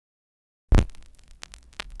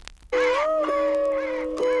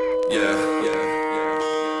Yeah, yeah,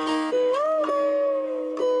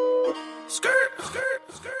 skirt,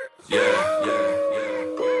 skirt, skirt. Yeah, yeah, yeah.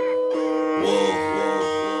 Whoa,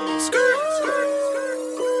 whoa, skirt, skirt, skirt.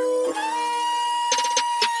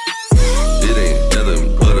 It ain't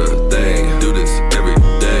nothing but a thing. Do this every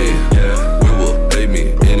day. Yeah, we will pay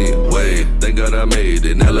me anyway. Thank God I made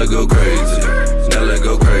it. Now let's go crazy. Now let's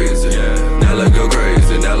go crazy. Now let's go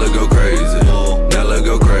crazy. Now let's go crazy. Now let's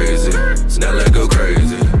go crazy. Now let's go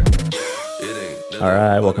crazy. All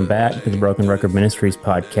right, welcome back to the Broken Record Ministries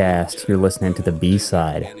podcast. You're listening to the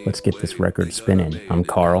B-side. Let's get this record spinning. I'm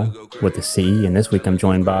Carl with the C, and this week I'm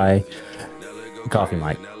joined by Coffee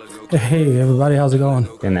Mike. Hey, everybody, how's it going?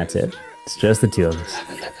 And that's it. It's just the two of us.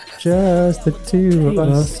 Just the two of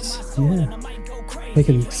us. Yeah.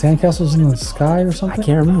 Making sandcastles in the sky or something? I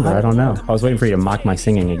can't remember. I don't know. I was waiting for you to mock my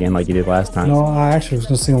singing again like you did last time. No, I actually was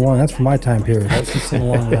going to sing along. That's for my time period. I was going to sing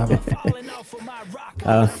along with that one.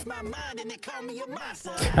 I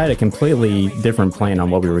had a completely different plan on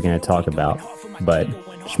what we were going to talk about, but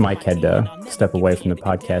Schmike had to step away from the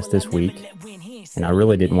podcast this week, and I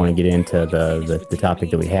really didn't want to get into the topic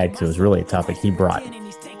that we had because it was really a topic he brought.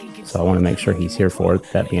 So I want to make sure he's here for it,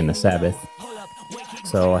 that being the Sabbath.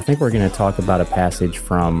 So I think we're going to talk about a passage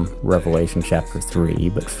from Revelation chapter 3,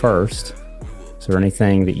 but first, is there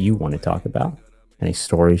anything that you want to talk about? Any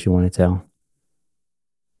stories you want to tell?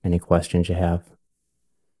 Any questions you have?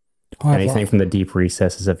 Anything from the deep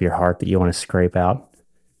recesses of your heart that you want to scrape out?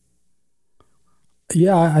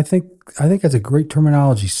 Yeah, I think that's a great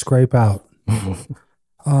terminology, scrape out.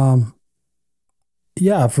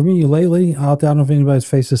 Yeah, for me lately, I don't know if anybody's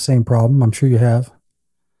faced the same problem. I'm sure you have.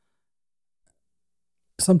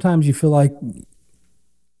 Sometimes you feel like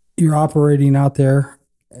you're operating out there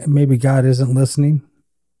and maybe God isn't listening.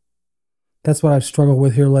 That's what I've struggled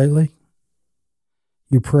with here lately.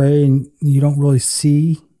 You pray and you don't really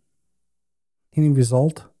see any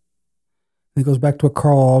result. And it goes back to what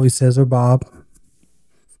Carl always says, or Bob.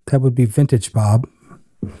 That would be vintage Bob.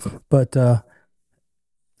 But I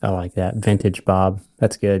like that. Vintage Bob.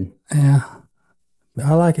 That's good. yeah,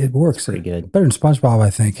 I like it. It works. It's pretty good. Better than SpongeBob, I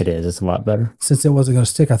think. It is. It's a lot better. Since it wasn't going to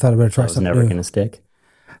stick, I thought I better try something new. It was never going to stick.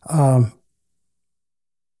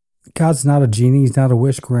 God's not a genie. He's not a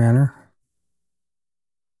wish granter.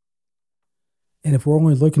 And if we're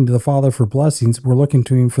only looking to the Father for blessings, we're looking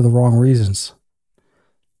to Him for the wrong reasons.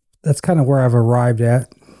 That's kind of where I've arrived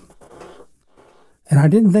at. And I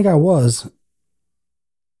didn't think I was,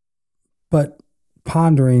 but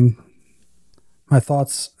pondering my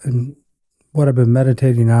thoughts and what I've been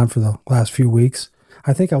meditating on for the last few weeks,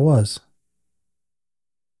 I think I was.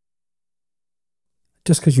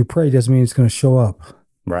 Just because you pray doesn't mean it's going to show up.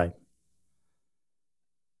 Right.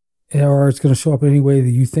 Or it's going to show up any way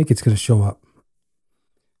that you think it's going to show up.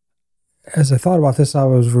 As I thought about this, I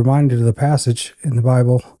was reminded of the passage in the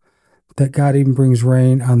Bible that God even brings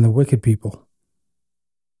rain on the wicked people.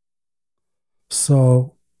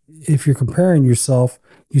 So if you're comparing yourself,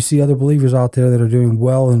 you see other believers out there that are doing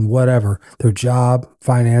well in whatever, their job,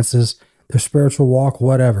 finances, their spiritual walk,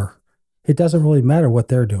 whatever. It doesn't really matter what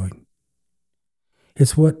they're doing.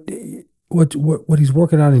 It's what He's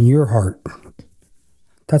working on in your heart.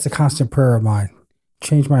 That's a constant prayer of mine.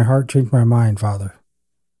 Change my heart, change my mind, Father.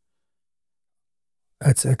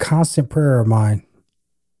 That's a constant prayer of mine.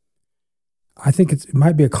 I think it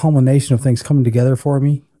might be a culmination of things coming together for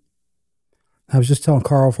me. I was just telling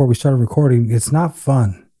Carl before we started recording, it's not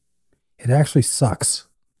fun. It actually sucks.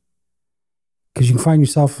 Because you can find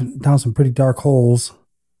yourself down some pretty dark holes,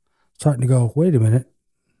 starting to go, wait a minute.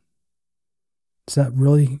 Is that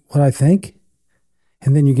really what I think?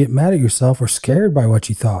 And then you get mad at yourself or scared by what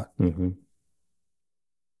you thought. Mm-hmm.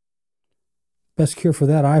 Best cure for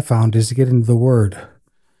that I found is to get into the Word.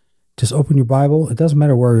 Just open your Bible. It doesn't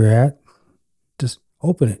matter where you're at. Just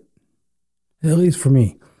open it. At least for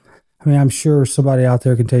me. I mean, I'm sure somebody out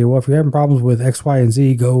there can tell you, well, if you're having problems with X, Y, and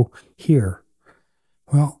Z, go here.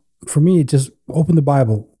 Well, for me, just open the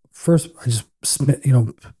Bible. First, I just,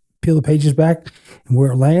 peel the pages back, and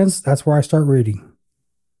where it lands, that's where I start reading.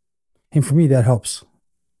 And for me, that helps.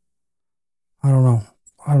 I don't know.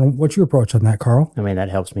 What's your approach on that, Carl? I mean, that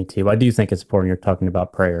helps me too. I do think it's important you're talking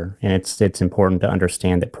about prayer, and it's important to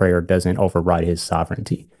understand that prayer doesn't override His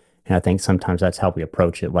sovereignty. And I think sometimes that's how we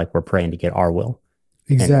approach it, like we're praying to get our will.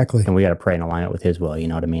 Exactly. And we got to pray in alignment with His will, you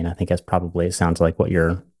know what I mean? I think that's probably, it sounds like what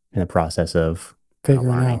you're in the process of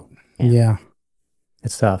figuring out. Yeah.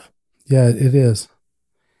 It's tough. Yeah, it is.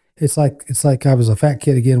 It's like I was a fat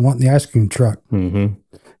kid again wanting the ice cream truck,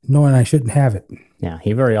 knowing I shouldn't have it. Yeah,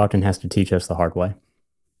 He very often has to teach us the hard way.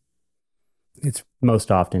 It's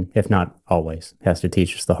most often, if not always, has to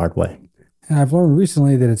teach us the hard way. And I've learned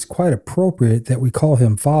recently that it's quite appropriate that we call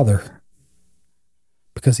him Father,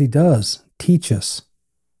 because he does teach us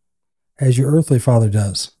as your earthly father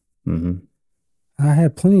does. Mm-hmm. And I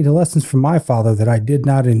had plenty of lessons from my father that I did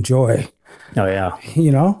not enjoy. Oh, yeah.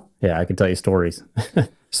 You know? Yeah, I can tell you stories.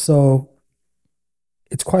 So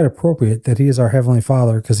it's quite appropriate that he is our Heavenly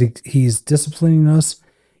Father, because he's disciplining us,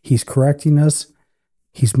 he's correcting us,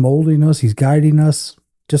 he's molding us, he's guiding us,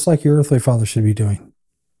 just like your earthly father should be doing.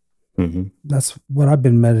 Mm-hmm. That's what I've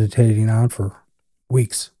been meditating on for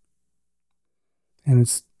weeks. And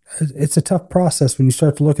it's a tough process when you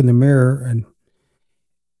start to look in the mirror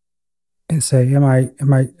and say,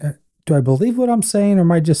 do I believe what I'm saying, or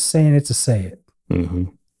am I just saying it to say it? Mm-hmm.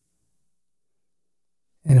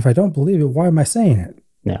 And if I don't believe it, why am I saying it?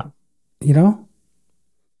 Yeah. You know?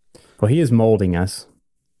 Well, he is molding us.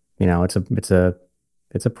 You know, it's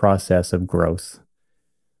a process of growth.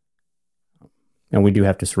 And we do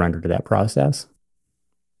have to surrender to that process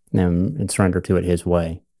and surrender to it his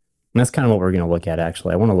way. And that's kind of what we're going to look at,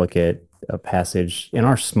 actually. I want to look at a passage. In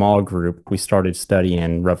our small group, we started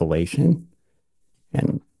studying Revelation.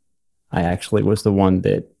 And I actually was the one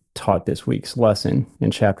that taught this week's lesson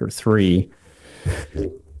in chapter 3.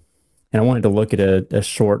 And I wanted to look at a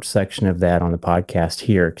short section of that on the podcast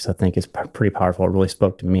here, because I think it's pretty powerful. It really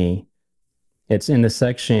spoke to me. It's in the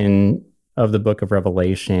section of the book of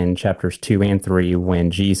Revelation, chapters 2 and 3,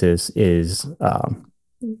 when Jesus is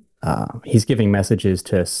he's giving messages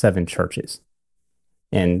to 7 churches,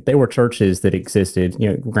 and they were churches that existed.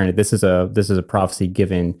 You know, granted, this is a prophecy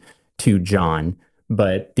given to John,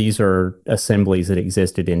 but these are assemblies that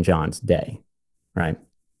existed in John's day, right?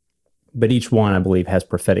 But each one, I believe, has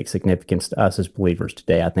prophetic significance to us as believers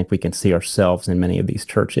today. I think we can see ourselves in many of these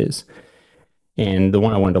churches. And the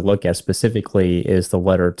one I wanted to look at specifically is the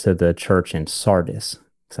letter to the church in Sardis,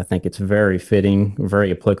 because I think it's very fitting, very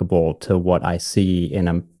applicable to what I see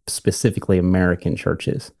in specifically American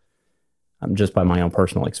churches, just by my own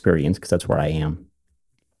personal experience, because that's where I am.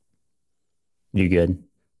 You good?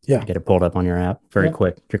 Yeah. Get it pulled up on your app very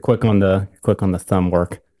quick. You're quick on the thumb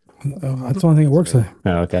work. That's the only thing that works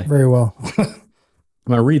okay. very well. I'm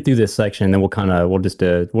gonna read through this section, and then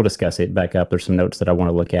we'll discuss it back up. There's some notes that I want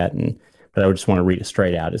to look at, but I just want to read it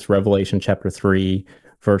straight out. It's Revelation chapter 3,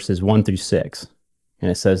 verses 1 through 6. And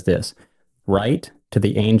it says this: "Write to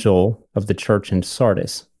the angel of the church in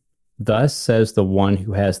Sardis, thus says the one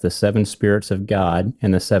who has the 7 spirits of God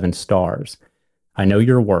and the 7 stars. I know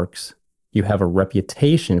your works. You have a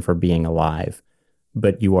reputation for being alive,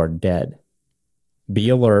 but you are dead. Be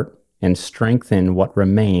alert and strengthen what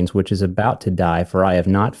remains, which is about to die, for I have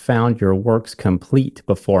not found your works complete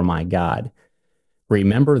before my God.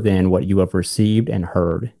 Remember then what you have received and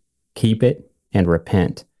heard. Keep it and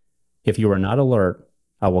repent. If you are not alert,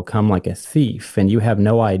 I will come like a thief, and you have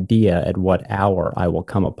no idea at what hour I will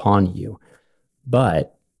come upon you.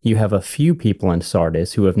 But you have a few people in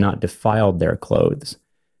Sardis who have not defiled their clothes,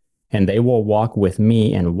 and they will walk with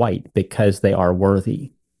me in white because they are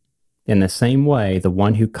worthy. In the same way, the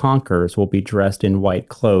one who conquers will be dressed in white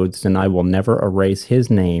clothes, and I will never erase his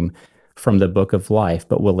name from the book of life,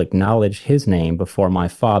 but will acknowledge his name before my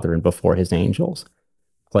Father and before his angels.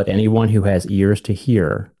 Let anyone who has ears to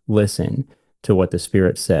hear listen to what the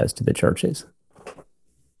Spirit says to the churches."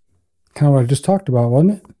 Kind of what I just talked about,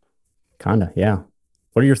 wasn't it? Kinda, yeah.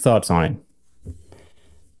 What are your thoughts on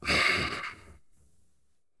it?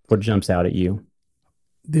 What jumps out at you?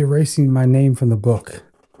 The erasing my name from the book.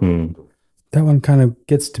 That one kind of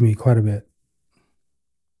gets to me quite a bit.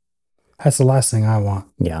 That's the last thing I want.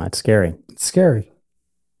 Yeah, it's scary. It's scary.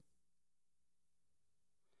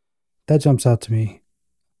 That jumps out to me.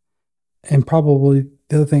 And probably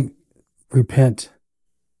the other thing, repent.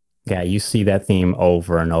 Yeah, you see that theme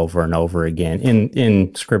over and over and over again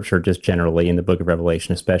in Scripture, just generally, in the book of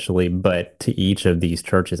Revelation especially, but to each of these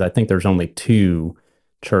churches. I think there's only 2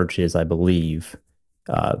 churches, I believe,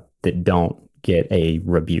 that don't get a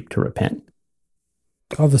rebuke to repent.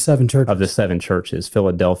 Of the 7 churches. Of the 7 churches,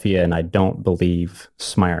 Philadelphia, and I don't believe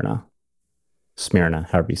Smyrna,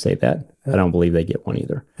 however you say that. I don't believe they get one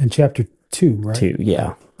either. In chapter 2, right? 2,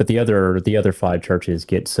 yeah. But the other 5 churches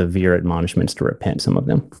get severe admonishments to repent, some of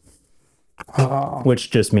them.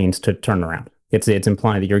 Which just means to turn around. It's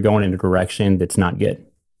implying that you're going in a direction that's not good.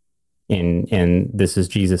 And this is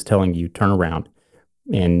Jesus telling you, turn around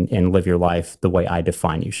and live your life the way I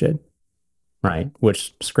define you should. Right?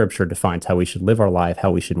 Which Scripture defines how we should live our life,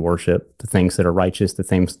 how we should worship, the things that are righteous, the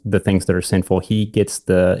things that are sinful. He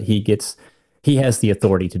has the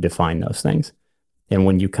authority to define those things. And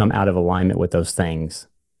when you come out of alignment with those things,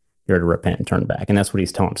 you're to repent and turn back. And that's what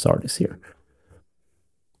he's telling Sardis here.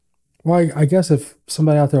 Well, I guess if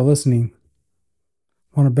somebody out there listening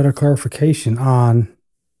want a better clarification on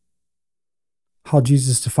how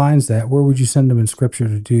Jesus defines that, where would you send them in Scripture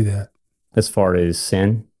to do that? As far as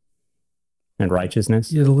sin and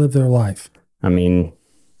righteousness? Yeah, to live their life. I mean,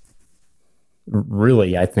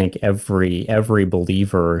 really, I think every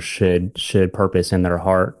believer should purpose in their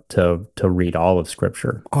heart to read all of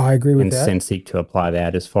Scripture. I agree with that. And seek to apply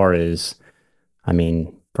that. As far as, I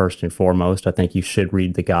mean, first and foremost, I think you should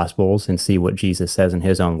read the Gospels and see what Jesus says in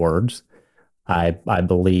his own words. I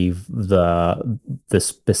believe the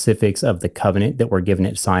specifics of the covenant that were given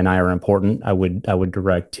at Sinai are important. I would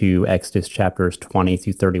direct to Exodus chapters 20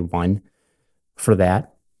 through 31 for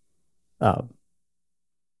that. I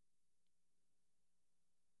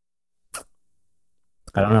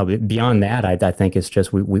don't know. Beyond that, I think it's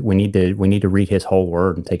just we need to read his whole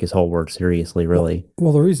word and take his whole word seriously, really.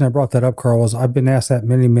 Well, the reason I brought that up, Carl, is I've been asked that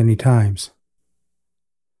many, many times.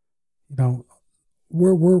 You know,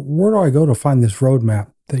 where do I go to find this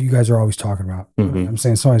roadmap that you guys are always talking about? Mm-hmm. I'm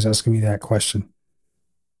saying somebody's asking me that question.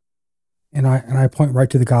 And I point right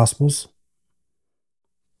to the Gospels.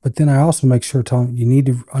 But then I also make sure to tell them you need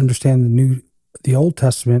to understand the Old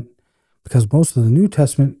Testament, because most of the New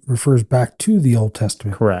Testament refers back to the Old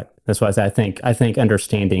Testament. Correct. That's why I think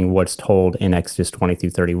understanding what's told in Exodus 20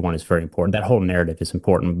 through 31 is very important. That whole narrative is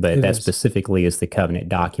important, but that specifically is the covenant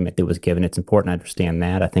document that was given. It's important to understand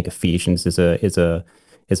that. I think Ephesians is a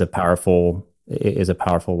powerful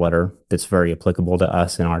letter that's very applicable to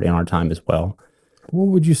us in our time as well. What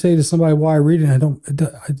would you say to somebody while I read it?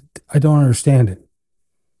 I don't understand it.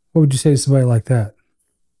 What would you say to somebody like that?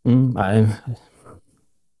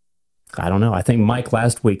 I don't know. I think Mike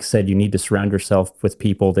last week said you need to surround yourself with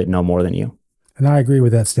people that know more than you. And I agree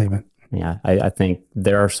with that statement. Yeah, I think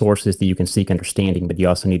there are sources that you can seek understanding, but you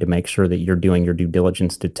also need to make sure that you're doing your due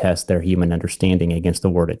diligence to test their human understanding against the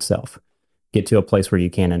word itself. Get to a place where you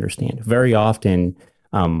can understand. Very often,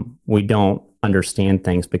 we don't understand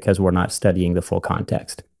things because we're not studying the full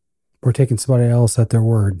context. We're taking somebody else at their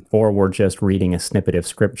word. Or we're just reading a snippet of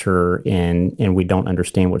scripture and we don't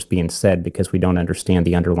understand what's being said because we don't understand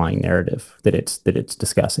the underlying narrative that it's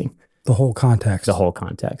discussing. The whole context. The whole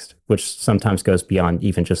context, which sometimes goes beyond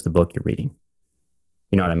even just the book you're reading.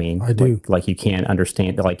 You know what I mean? I do. Like you can't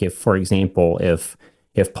understand, like if, for example, if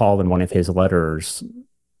Paul in one of his letters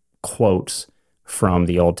quotes from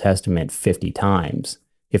the Old Testament 50 times,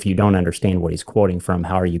 if you don't understand what he's quoting from,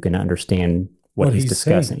 how are you going to understand what he's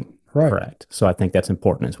discussing? Saying. Right. Correct. So I think that's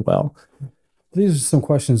important as well. These are some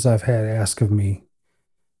questions I've had asked of me.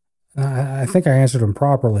 I think I answered them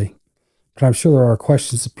properly, but I'm sure there are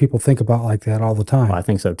questions that people think about like that all the time. Well, I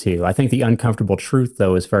think so too. I think the uncomfortable truth,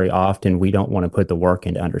 though, is very often we don't want to put the work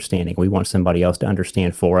into understanding. We want somebody else to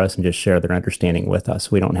understand for us and just share their understanding with us.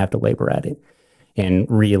 We don't have to labor at it. And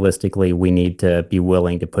realistically, we need to be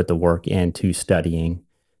willing to put the work into studying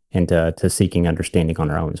and to seeking understanding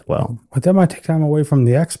on our own as well. But that might take time away from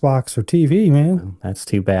the Xbox or TV, man. Well, that's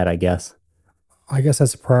too bad, I guess. I guess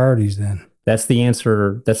that's the priorities then. That's the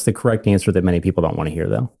answer. That's the correct answer that many people don't want to hear,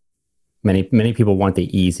 though. Many people want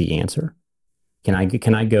the easy answer. Can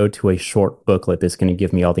I go to a short booklet that's going to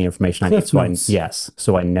give me all the information I need?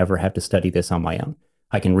 So I never have to study this on my own.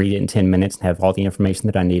 I can read it in 10 minutes and have all the information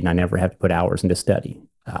that I need, and I never have to put hours into study.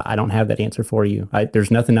 I don't have that answer for you.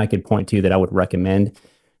 There's nothing I could point to that I would recommend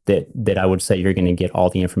that I would say you're going to get all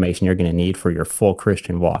the information you're going to need for your full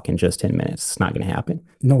Christian walk in just 10 minutes. It's not going to happen.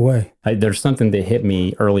 No way. There's something that hit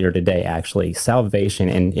me earlier today, actually. Salvation,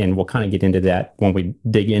 and we'll kind of get into that when we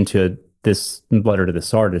dig into this letter to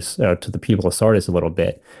the people of Sardis a little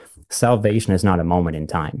bit. Salvation is not a moment in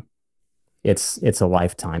time. It's a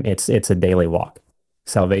lifetime. It's a daily walk.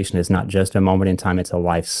 Salvation is not just a moment in time. It's a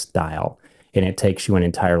lifestyle. And it takes you an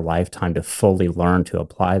entire lifetime to fully learn to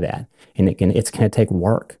apply that. And it's going to take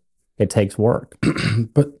work. It takes work.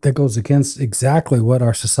 But that goes against exactly what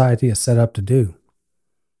our society is set up to do.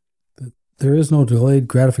 There is no delayed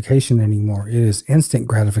gratification anymore. It is instant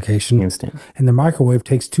gratification. Instant. And the microwave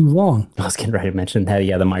takes too long. I was getting ready to mention that.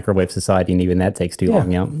 Yeah, the microwave society, and even that takes too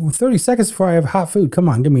long. Yeah. Well, 30 seconds before I have hot food. Come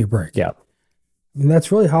on, give me a break. Yeah. And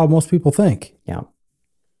that's really how most people think. Yeah.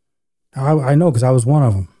 I know, because I was one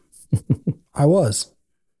of them. I was.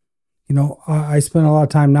 You know, I spend a lot of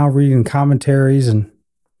time now reading commentaries, and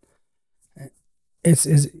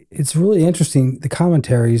it's really interesting. The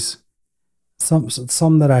commentaries,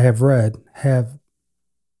 some that I have read I'll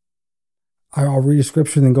read a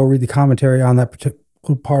scripture and then go read the commentary on that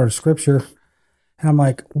particular part of scripture, and I'm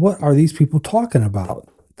like, what are these people talking about?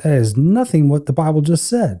 That is nothing what the Bible just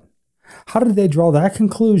said. How did they draw that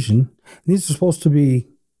conclusion? These are supposed to be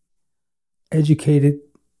educated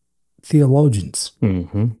theologians.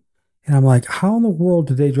 Mm-hmm. And I'm like, how in the world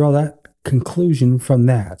did they draw that conclusion from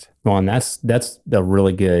that. Well, and that's a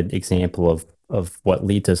really good example of what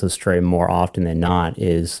leads us astray more often than not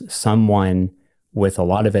is someone with a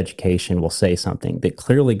lot of education will say something that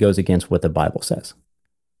clearly goes against what the Bible says.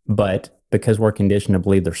 But because we're conditioned to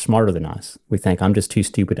believe they're smarter than us, we think I'm just too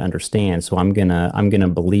stupid to understand, so I'm gonna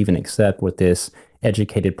believe and accept what this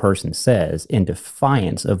educated person says in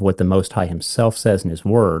defiance of what the Most High Himself says in His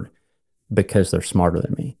Word, because they're smarter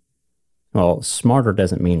than me. Well, smarter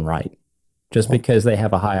doesn't mean right. Just because they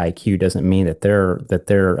have a high IQ doesn't mean that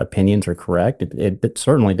their opinions are correct. It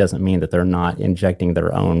certainly doesn't mean that they're not injecting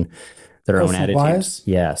their own attitudes. Bias?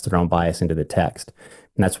 Yes, their own bias into the text.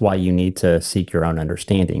 And that's why you need to seek your own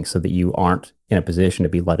understanding so that you aren't in a position to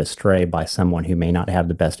be led astray by someone who may not have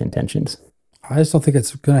the best intentions. I just don't think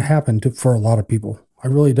it's going to happen for a lot of people. I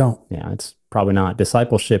really don't. Yeah, it's probably not.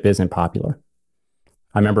 Discipleship isn't popular.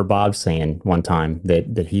 I remember Bob saying one time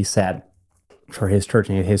that he sat for his church,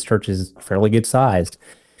 and his church is fairly good sized.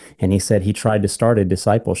 And he said he tried to start a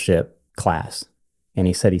discipleship class. And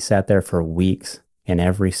he said he sat there for weeks, and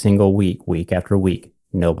every single week after week,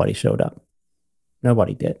 nobody showed up.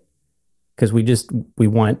 Nobody did. Because we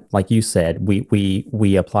want, like you said,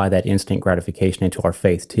 we apply that instant gratification into our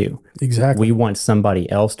faith too. Exactly. We want somebody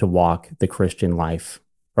else to walk the Christian life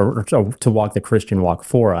or to walk the Christian walk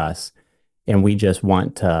for us. And we just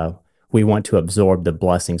want to absorb the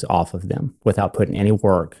blessings off of them without putting any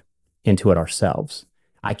work into it ourselves.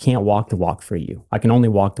 I can't walk the walk for you. I can only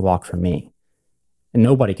walk the walk for me. And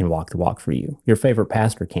nobody can walk the walk for you. Your favorite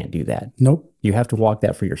pastor can't do that. Nope. You have to walk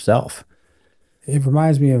that for yourself. It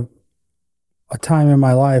reminds me of a time in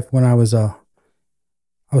my life when I was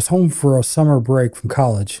home for a summer break from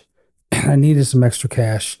college, and I needed some extra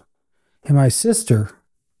cash. And my sister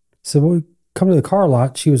said, "Well, come to the car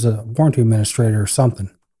lot." She was a warranty administrator or something.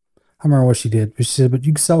 I don't remember what she did, but she said, "But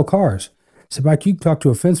you can sell cars." I said, "Mike, you can talk to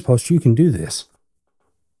a fence post. You can do this."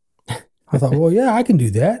 I thought, well, yeah, I can do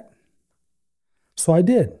that. So I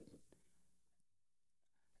did.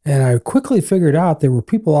 And I quickly figured out there were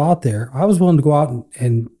people out there. I was willing to go out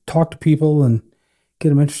and talk to people and get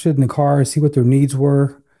them interested in the car and see what their needs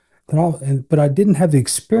were. But I didn't have the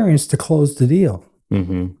experience to close the deal.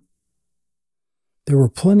 Mm-hmm. There were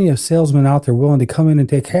plenty of salesmen out there willing to come in and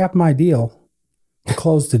take half my deal to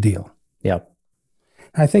close the deal. Yep.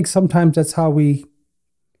 And I think sometimes that's how we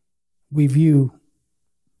view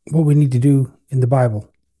what we need to do in the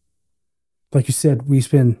Bible. Like you said, we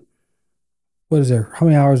spend, what is there? How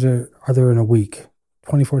many hours are there in a week?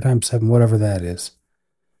 24 times 7, whatever that is.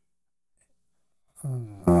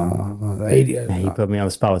 80. Yeah, you put me on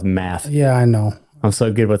the spot with math. Yeah, I know. I'm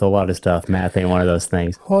so good with a lot of stuff. Math ain't one of those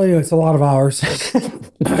things. Well, yeah, it's a lot of hours.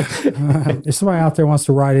 If somebody out there wants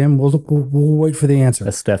to write in, we'll wait for the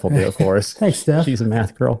answer. Steph will do it for us. Thanks, Steph. She's a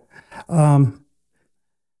math girl.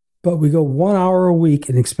 But we go 1 hour a week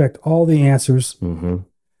and expect all the answers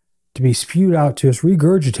to be spewed out to us,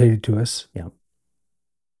 regurgitated to us. Yeah.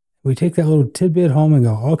 We take that little tidbit home and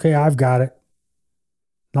go, okay, I've got it.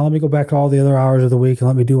 Now let me go back to all the other hours of the week and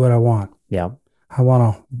let me do what I want. Yeah. I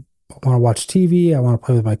want to watch TV. I want to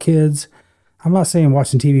play with my kids. I'm not saying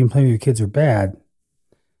watching TV and playing with your kids are bad,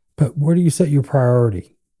 but where do you set your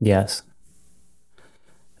priority? Yes.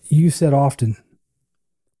 You said often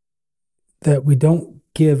that we don't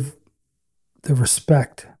give the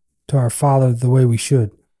respect to our Father the way we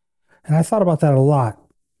should. And I thought about that a lot,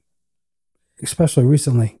 especially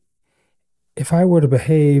recently. If I were to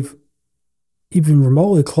behave even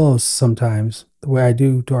remotely close sometimes the way I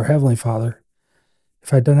do to our Heavenly Father,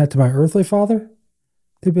 if I'd done that to my earthly father,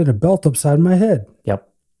 there'd been a belt upside my head. Yep.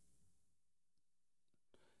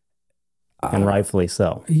 And rightfully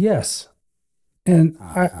so. Yes. And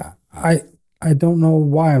I don't know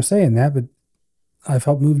why I'm saying that, but I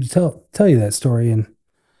felt moved to tell you that story. And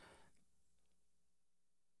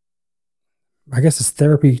I guess it's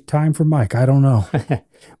therapy time for Mike. I don't know.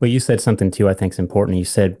 Well, you said something too I think is important. You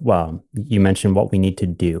said, well, you mentioned what we need to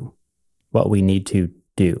do. What we need to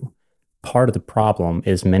do. Part of the problem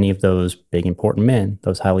is many of those big, important men,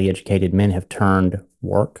 those highly educated men, have turned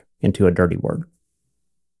work into a dirty word.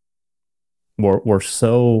 We're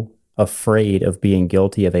so afraid of being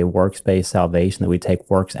guilty of a works-based salvation that we take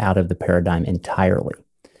works out of the paradigm entirely.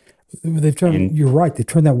 They've turned. You're right. They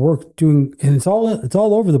turned that work and it's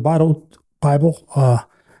all over the Bible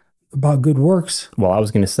about good works. Well, I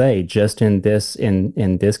was going to say, just in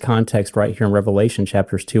this context right here in Revelation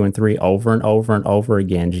chapters 2 and 3, over and over and over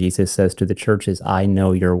again, Jesus says to the churches, "I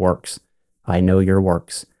know your works. I know your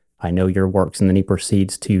works. I know your works." And then he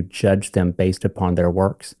proceeds to judge them based upon their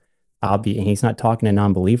works. And he's not talking to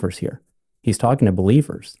non-believers here. He's talking to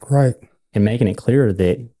believers. Right. And making it clear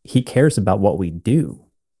that he cares about what we do.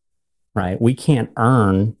 right? We can't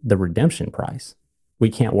earn the redemption price. We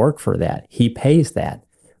can't work for that. He pays that.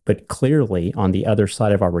 But clearly, on the other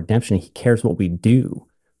side of our redemption, he cares what we do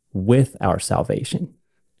with our salvation.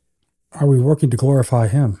 Are we working to glorify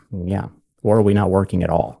him? Yeah. Or are we not working at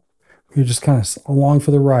all? You're just kind of along for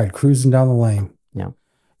the ride, cruising down the lane. Yeah.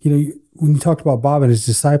 You know, when you talked about Bob and his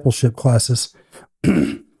discipleship classes,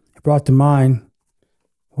 it brought to mind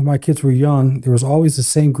when my kids were young, there was always the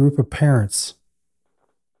same group of parents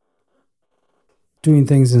doing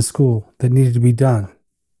things in school that needed to be done.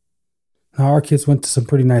 Now, our kids went to some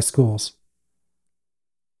pretty nice schools.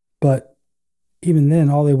 But even then,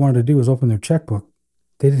 all they wanted to do was open their checkbook.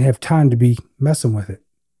 They didn't have time to be messing with it.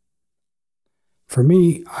 For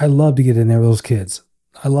me, I loved to get in there with those kids.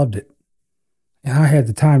 I loved it. And I had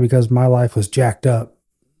the time because my life was jacked up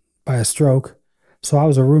by a stroke. So I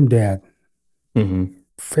was a room dad. Mm-hmm.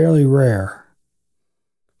 Fairly rare.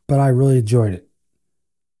 But I really enjoyed it.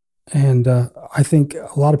 And I think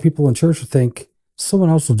a lot of people in church would think,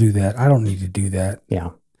 someone else will do that. I don't need to do that.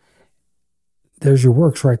 Yeah. There's your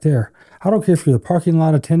works right there. I don't care if you're the parking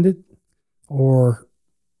lot attendant or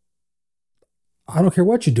I don't care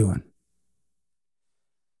what you're doing.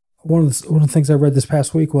 One of the things I read this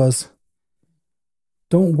past week was,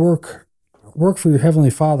 don't work for your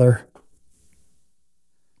Heavenly Father.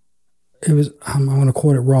 It was, I'm going to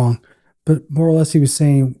quote it wrong, but more or less he was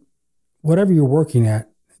saying, whatever you're working at,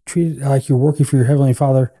 treat it like you're working for your Heavenly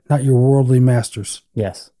Father, not your worldly masters.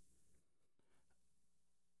 Yes.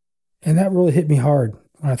 And that really hit me hard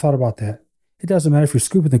when I thought about that. It doesn't matter if you're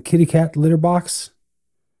scooping the kitty cat litter box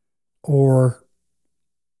or,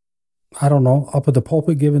 I don't know, up at the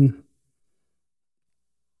pulpit giving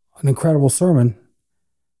an incredible sermon.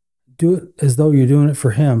 Do it as though you're doing it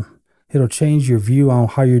for him. It'll change your view on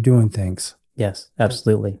how you're doing things. Yes,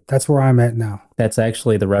 absolutely. That's where I'm at now. That's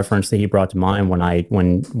actually the reference that he brought to mind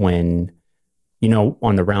when you know,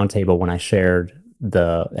 on the round table, when I shared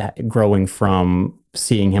the growing from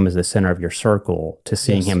seeing him as the center of your circle to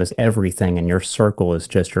seeing him as everything, and your circle is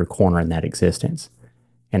just your corner in that existence.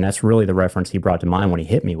 And that's really the reference he brought to mind when he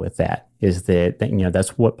hit me with that, is that you know,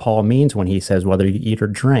 that's what Paul means when he says, whether you eat or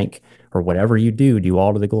drink or whatever you do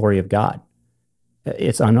all to the glory of God.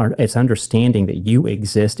 It's understanding that you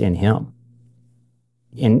exist in him.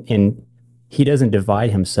 And he doesn't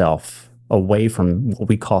divide himself away from what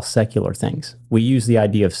we call secular things. We use the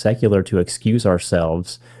idea of secular to excuse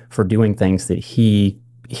ourselves for doing things that he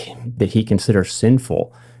considers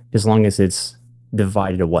sinful, as long as it's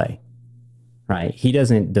divided away. Right? He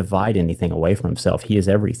doesn't divide anything away from himself. He is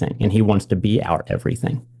everything, and he wants to be our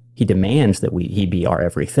everything. He demands that he be our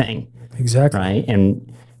everything. Exactly. Right?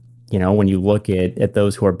 And you know, when you look at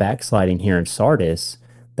those who are backsliding here in Sardis,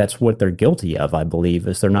 that's what they're guilty of, I believe,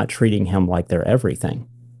 is they're not treating him like they're everything.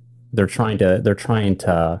 They're trying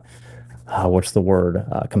to what's the word?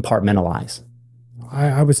 Compartmentalize.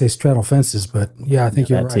 I would say straddle fences, but yeah, I think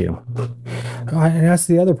you're right. Too. And that's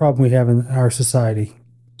the other problem we have in our society,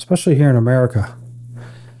 especially here in America.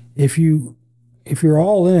 If you're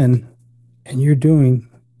all in and you're doing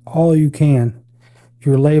all you can,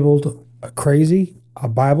 you're labeled crazy, a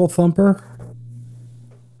Bible thumper.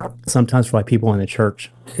 Sometimes by people in the church.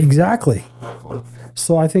 Exactly.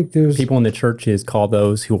 So I think there's people in the churches call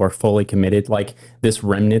those who are fully committed, like this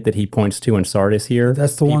remnant that he points to in Sardis here.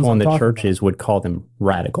 That's the ones people in I'm the churches about. Would call them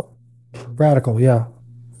radical. Radical, yeah.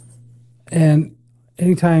 And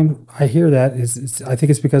anytime I hear that, I think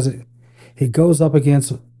it's because it goes up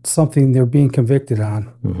against something they're being convicted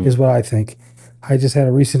on, is what I think. I just had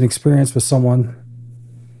a recent experience with someone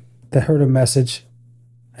that heard a message,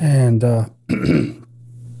 and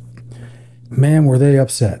man, were they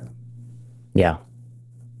upset. Yeah.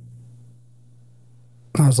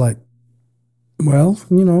 I was like, well,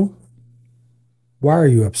 you know, why are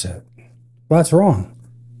you upset? Well, that's wrong.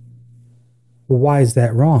 Well, why is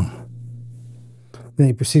that wrong? Then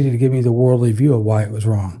he proceeded to give me the worldly view of why it was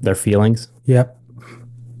wrong. Their feelings? Yep.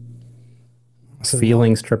 So,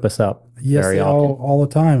 feelings trip us up very often. All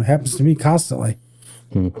the time. It happens to me constantly.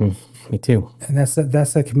 Mm-hmm. Me too. And that's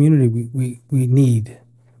that community we need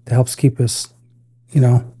that helps keep us, you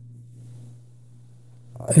know,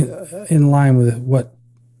 in line with what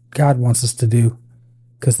God wants us to do,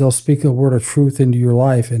 because they'll speak a word of truth into your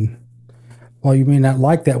life, and while you may not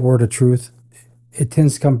like that word of truth, it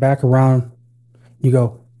tends to come back around. You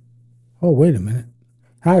go, oh, wait a minute.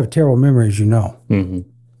 I have a terrible memory, as you know. Mm-hmm.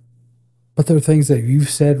 But there are things that you've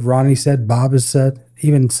said, Ronnie said, Bob has said,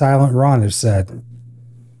 even Silent Ron has said,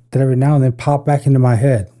 that every now and then pop back into my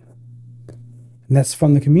head. And that's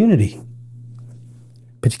from the community.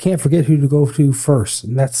 But you can't forget who to go to first.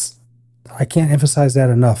 And I can't emphasize that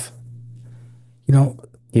enough. You know,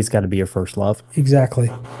 He's got to be your first love. Exactly.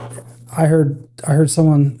 I heard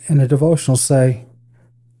someone in a devotional say,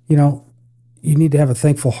 you need to have a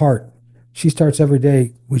thankful heart. She starts every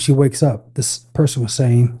day when she wakes up. This person was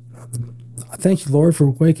saying, "Thank you, Lord, for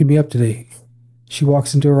waking me up today." She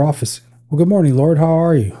walks into her office. "Well, good morning, Lord. How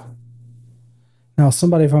are you?" Now,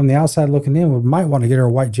 somebody from the outside looking in might want to get her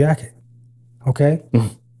a white jacket. Okay?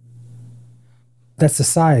 That's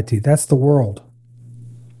society. That's the world.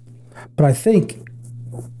 But I think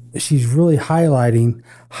she's really highlighting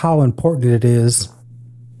how important it is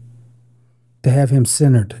to have him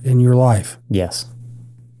centered in your life. Yes.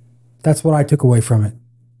 That's what I took away from it.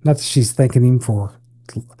 Not that she's thanking him for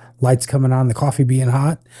lights coming on, the coffee being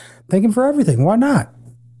hot. Thank him for everything. Why not?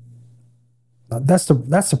 That's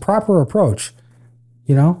the proper approach,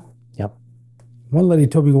 Yep. One lady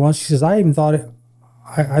told me once, she says, I even thought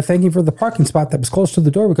I thank him for the parking spot that was close to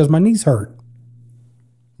the door because my knees hurt.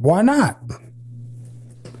 Why not?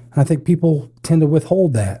 I think people tend to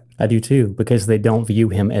withhold that. I do too, because they don't view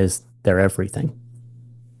him as their everything.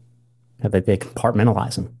 They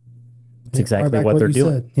compartmentalize him. It's exactly what they're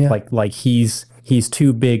doing. Yeah. Like he's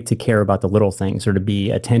too big to care about the little things or to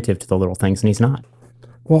be attentive to the little things, and he's not.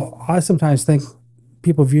 Well, I sometimes think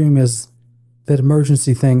people view him as that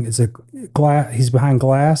emergency thing is he's behind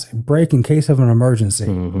glass, break in case of an emergency.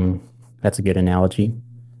 Mm-hmm. That's a good analogy.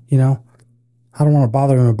 I don't want to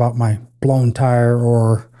bother him about my blown tire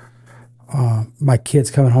or my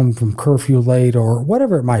kids coming home from curfew late or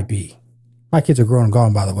whatever it might be. My kids are grown and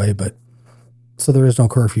gone, by the way, so there is no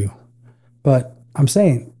curfew. But I'm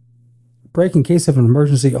saying break in case of an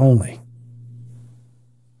emergency only.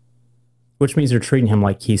 Which means you're treating him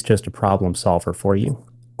like he's just a problem solver for you.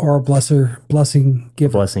 Or a blessing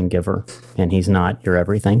giver. Blessing giver. And he's not your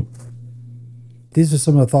everything. These are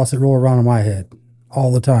some of the thoughts that roll around in my head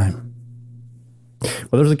all the time.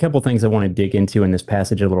 Well, there's a couple things I want to dig into in this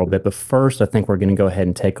passage a little bit. But first, I think we're going to go ahead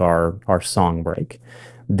and take our song break.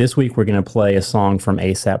 This week, we're going to play a song from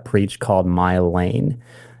A$AP Preach called My Lane.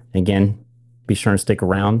 Again, be sure and stick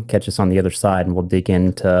around, catch us on the other side, and we'll dig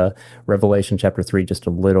into Revelation chapter 3 just a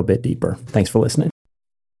little bit deeper. Thanks for listening.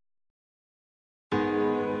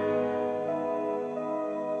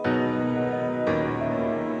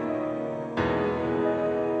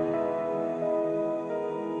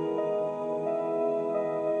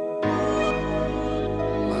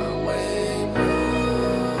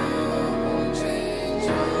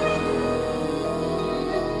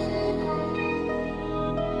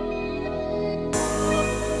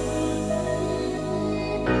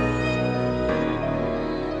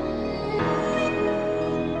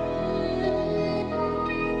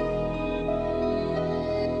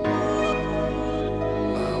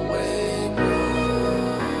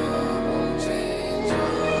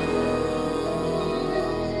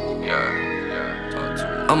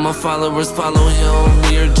 All my followers follow him.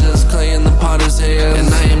 We are just clay in the potter's hands,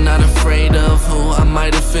 and I am not afraid of who I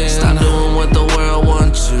might offend. Stop doing what the world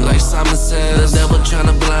wants you. Like Simon says, the devil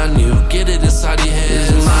tryna blind you. Get it inside your head.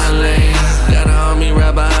 This is my lane. Got an army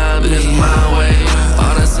right behind me. This is my way.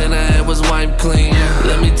 All that sin I had was wiped clean.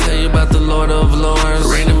 Let me tell you about the Lord of Lords.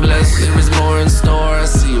 Rain and blessing, there is more in store. I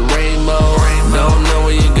see a rainbow. Don't know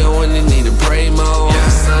where you're going, you need to pray more.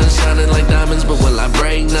 Sun shining like diamonds, but will I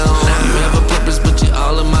break? No. You have a purpose, but you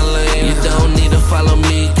all in my lane. You don't need to follow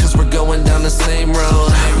me, cause we're going down the same road.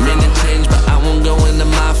 Many change, but I won't go into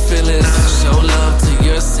my feelings. Show love to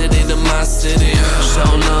your city, to my city. Show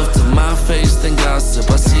love to my face, then gossip.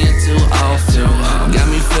 I see it too often. Got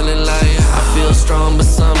me feeling like I feel strong, but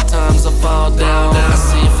sometimes I fall down. I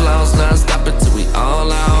see flaws, not stop it till we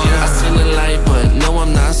all out. I see the light, but no,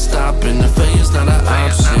 I'm not stopping. The failure's not an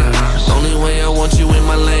option. Only way I want you in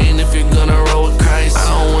my lane if you're gonna roll with Christ.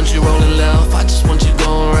 I don't want you rolling left, I just want you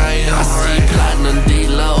going right. I see you plotting on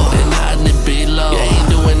D-low and hiding it below. You ain't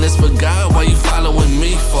doing this for God, why you following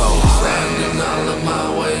me for? Riding all of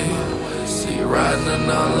my way. See you riding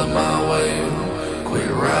all of my way. Quit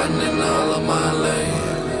riding in all of my lane.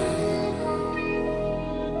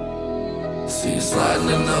 See you sliding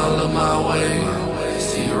in all of my way.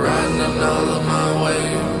 See you riding in all of my way.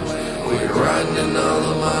 Quit riding in all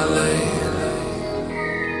of my lane.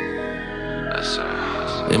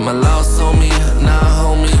 And my loss on me, now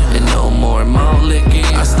homie, and no more mouth licking.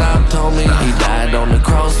 I stopped, homie, he died on the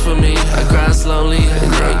cross for me. I cried slowly,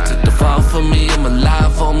 and they took the fall for me. I'm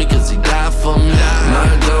alive, homie, cause he died for me. My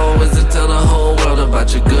goal is to tell the whole world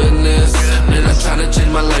about your goodness. And I try to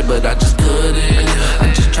change my life, but I just couldn't.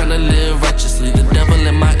 I'm just trying to live righteously. The devil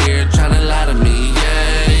in my ear trying to lie to me,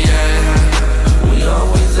 yeah, yeah. We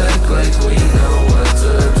always act like we know what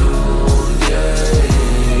to do, yeah.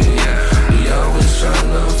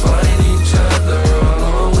 Trying to fight each other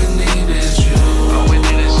all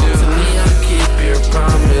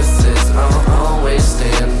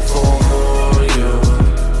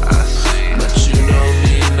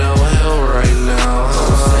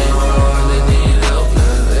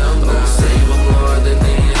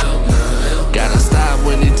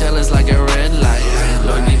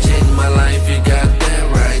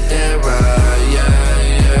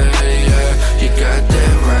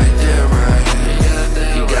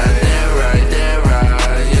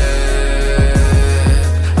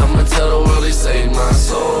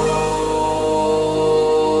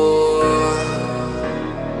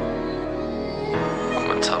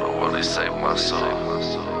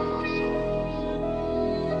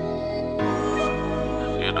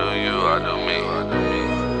you, I do me.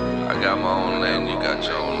 I got my own lane, you got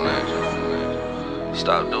your own lane.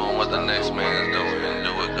 Stop doing what the next man's doing and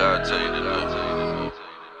do what God tell you to do.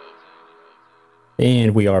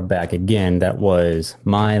 And we are back again. That was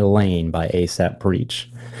My Lane by A$AP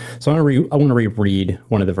Preach. So I want to reread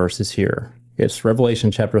one of the verses here. It's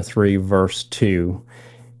Revelation chapter 3, verse 2.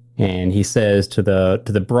 And he says to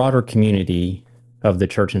the broader community of the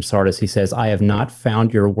church in Sardis, he says, I have not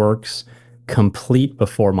found your works complete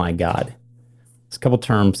before my God. There's a couple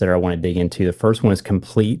terms that I want to dig into. The first one is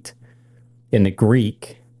complete. In the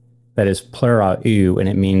Greek, that is plerou, and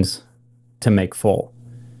it means to make full.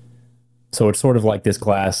 So it's sort of like this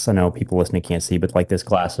glass, I know people listening can't see, but like this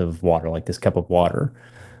glass of water, like this cup of water.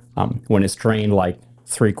 When it's drained like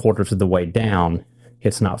 3/4 of the way down,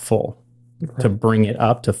 it's not full. Right. To bring it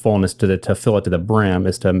up to fullness, to fill it to the brim,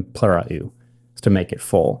 is to plerou, is to make it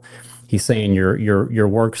full. He's saying your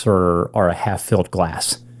works are a half-filled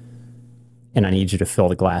glass, and I need you to fill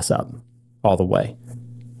the glass up all the way.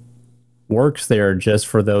 Works there just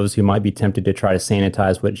for those who might be tempted to try to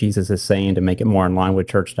sanitize what Jesus is saying to make it more in line with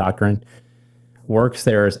church doctrine. Works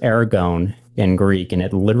there is ergon in Greek, and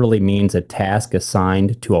it literally means a task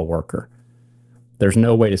assigned to a worker. There's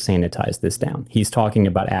no way to sanitize this down. He's talking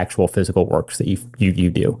about actual physical works that you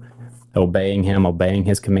do. Obeying him, obeying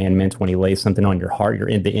his commandments when he lays something on your heart, you're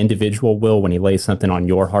in the individual will when he lays something on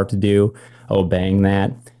your heart to do, obeying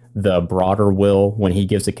that. The broader will when he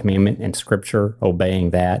gives a commandment in scripture,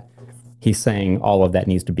 obeying that. He's saying all of that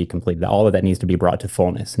needs to be completed. All of that needs to be brought to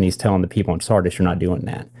fullness. And he's telling the people in Sardis, you're not doing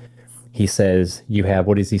that. He says, you have,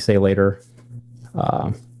 what does he say later?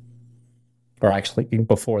 Or actually,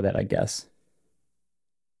 before that, I guess.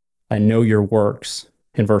 I know your works.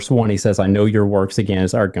 In verse 1, he says, I know your works, again,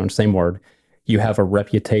 is argon, same word. You have a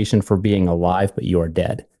reputation for being alive, but you are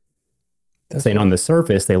dead. Saying on the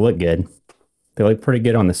surface, they look good. They look pretty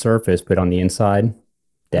good on the surface, but on the inside,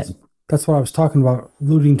 dead. That's what I was talking about,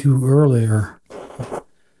 alluding to earlier.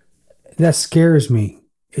 That scares me.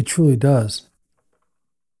 It truly does.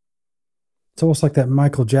 It's almost like that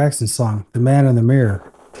Michael Jackson song, The Man in the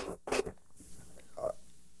Mirror.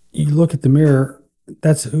 You look at the mirror,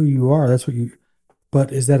 that's who you are. That's what you.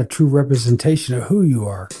 But is that a true representation of who you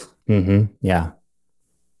are? Mm-hmm. Yeah.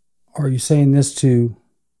 Are you saying this to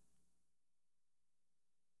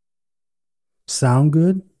sound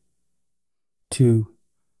good? To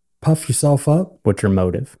puff yourself up? What's your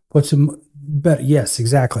motive? Yes,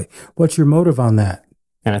 exactly. What's your motive on that?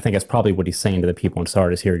 And I think that's probably what he's saying to the people in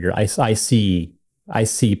Sardis here. I see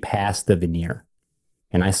past the veneer,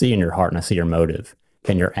 and I see in your heart, and I see your motive,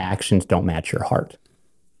 and your actions don't match your heart.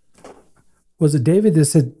 Was it David that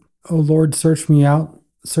said, "Oh Lord, search me out,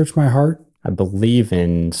 search my heart"? I believe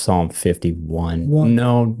in Psalm 51.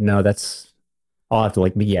 No, that's I'll have to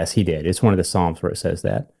but yes, he did. It's one of the Psalms where it says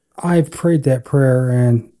that. I've prayed that prayer,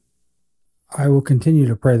 and I will continue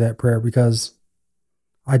to pray that prayer because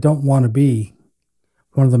I don't want to be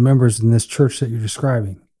one of the members in this church that you're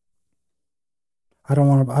describing. I don't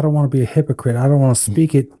want to be a hypocrite. I don't want to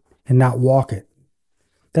speak it and not walk it.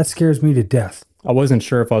 That scares me to death. I wasn't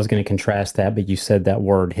sure if I was going to contrast that, but you said that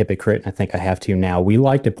word hypocrite, and I think I have to now. We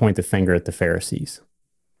like to point the finger at the Pharisees.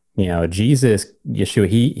 You know, Yeshua,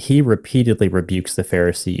 he repeatedly rebukes the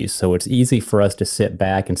Pharisees, so it's easy for us to sit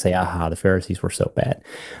back and say, aha, the Pharisees were so bad.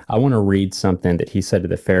 I want to read something that he said to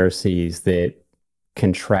the Pharisees that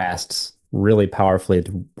contrasts really powerfully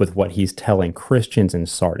with what he's telling Christians in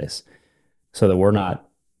Sardis, so that we're not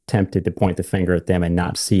tempted to point the finger at them and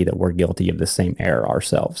not see that we're guilty of the same error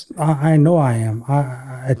ourselves. I know I am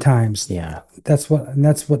at times. Yeah. That's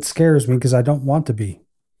what scares me, because I don't want to be.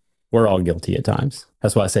 We're all guilty at times.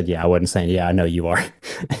 That's why I said, yeah, I wasn't saying, yeah, I know you are.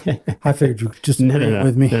 I figured you just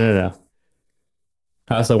with me. No.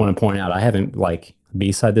 I also want to point out, I haven't,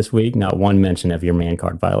 B-side this week, not one mention of your man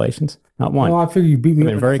card violations. Not one. Well, I figure you beat me.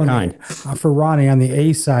 You've been very kind. For Ronnie on the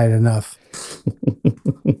A side enough.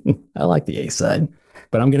 I like the A side,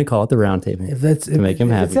 but I'm going to call it the round table to make him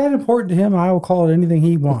happy. If it's that important to him, I will call it anything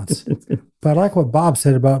he wants. But I like what Bob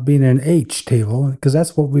said about being an H table, because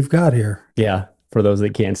that's what we've got here. Yeah. For those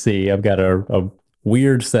that can't see, I've got a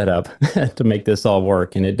weird setup to make this all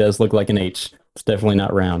work, and it does look like an H. It's definitely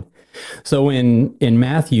not round. So in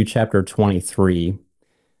Matthew chapter 23,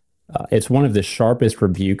 it's one of the sharpest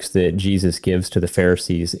rebukes that Jesus gives to the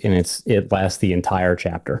Pharisees, and it lasts the entire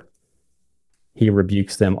chapter. He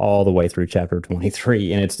rebukes them all the way through chapter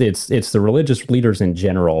 23, and it's the religious leaders in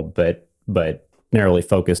general, but narrowly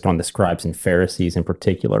focused on the scribes and Pharisees in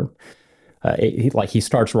particular. He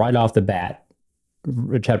starts right off the bat.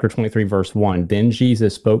 Chapter 23, verse 1, Then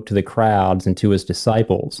Jesus spoke to the crowds and to his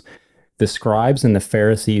disciples. The scribes and the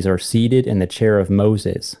Pharisees are seated in the chair of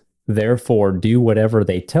Moses. Therefore, do whatever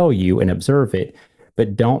they tell you and observe it,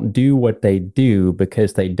 but don't do what they do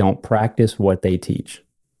because they don't practice what they teach.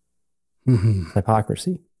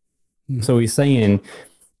 Hypocrisy. So he's saying,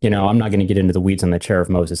 I'm not going to get into the weeds on the chair of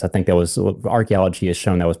Moses. I think archaeology has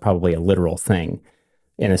shown that was probably a literal thing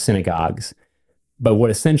in the synagogues. But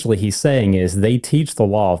what essentially he's saying is they teach the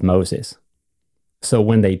law of Moses. So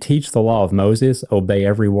when they teach the law of Moses, obey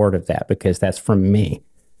every word of that because that's from me.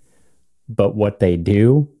 But what they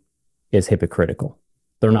do is hypocritical.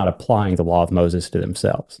 They're not applying the law of Moses to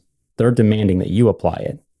themselves. They're demanding that you apply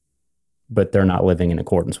it, but they're not living in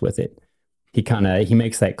accordance with it. He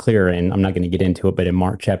makes that clear, and I'm not going to get into it, but in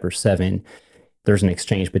Mark chapter 7, there's an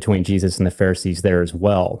exchange between Jesus and the Pharisees there as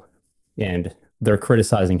well. And they're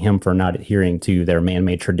criticizing him for not adhering to their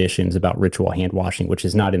man-made traditions about ritual hand washing, which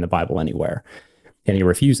is not in the Bible anywhere. And he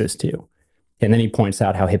refuses to. And then he points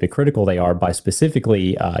out how hypocritical they are by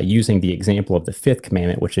specifically using the example of the fifth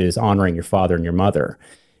commandment, which is honoring your father and your mother.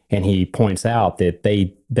 And he points out that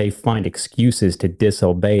they find excuses to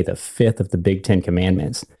disobey the fifth of the big 10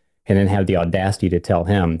 commandments and then have the audacity to tell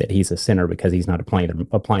him that he's a sinner because he's not applying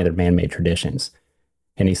their man-made traditions.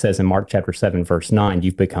 And he says in Mark chapter 7, verse 9,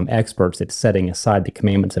 you've become experts at setting aside the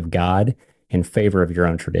commandments of God in favor of your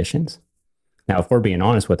own traditions. Now, if we're being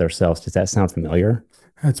honest with ourselves, does that sound familiar?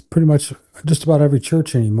 That's pretty much just about every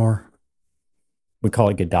church anymore. We call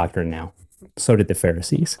it good doctrine now. So did the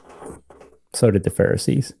Pharisees.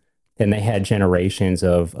 And they had generations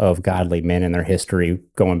of godly men in their history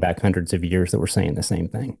going back hundreds of years that were saying the same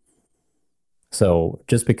thing. So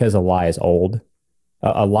just because a lie is old,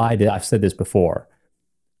 I've said this before,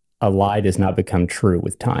 a lie does not become true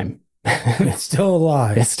with time. It's still a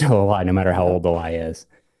lie. It's still a lie, no matter how old the lie is.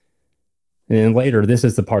 And then later, this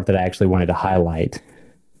is the part that I actually wanted to highlight.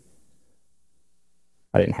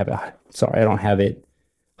 I don't have it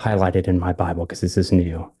highlighted in my Bible because this is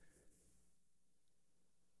new.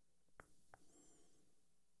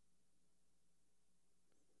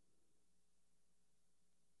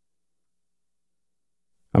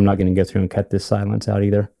 I'm not going to go through and cut this silence out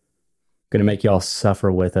either. I'm going to make y'all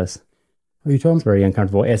suffer with us. Are you talking? It's very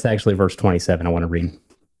uncomfortable. It's actually verse 27 I want to read.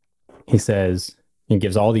 He says, he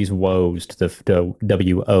gives all these woes to the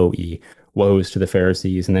W-O-E, woes to the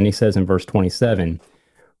Pharisees. And then he says in verse 27,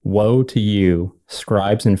 woe to you,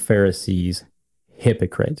 scribes and Pharisees,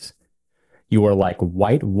 hypocrites. You are like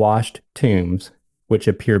whitewashed tombs, which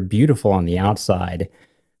appear beautiful on the outside,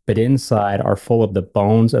 but inside are full of the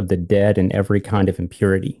bones of the dead and every kind of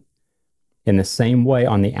impurity. In the same way,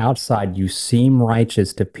 on the outside, you seem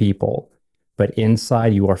righteous to people, but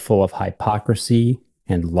inside you are full of hypocrisy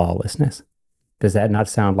and lawlessness. Does that not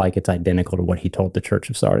sound like it's identical to what he told the church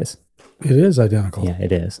of Sardis? It is identical. Yeah,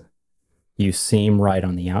 it is. You seem right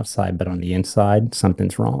on the outside, but on the inside,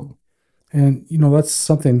 something's wrong. And, that's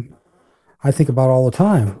something I think about all the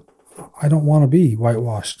time. I don't want to be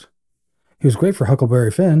whitewashed. He was great for Huckleberry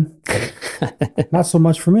Finn. Not so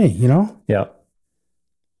much for me, Yeah.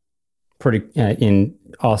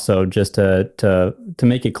 Also, just to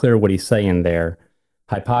make it clear what he's saying there,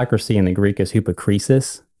 hypocrisy in the Greek is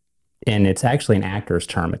hypokrisis, and it's actually an actor's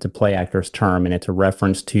term. It's a play actor's term, and it's a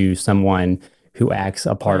reference to someone who acts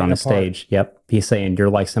a part on a stage. Yep. He's saying you're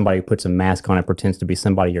like somebody who puts a mask on and pretends to be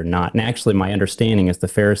somebody you're not. And actually, my understanding is the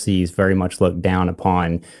Pharisees very much looked down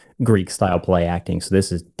upon Greek-style play acting. So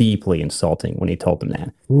this is deeply insulting when he told them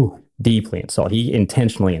that. Ooh. Deeply insulting. He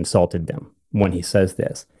intentionally insulted them when he says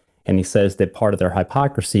this. And he says that part of their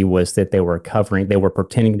hypocrisy was that they were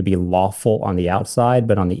pretending to be lawful on the outside,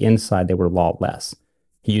 but on the inside, they were lawless.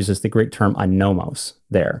 He uses the Greek term anomos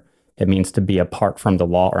there. It means to be apart from the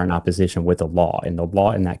law or in opposition with the law. And the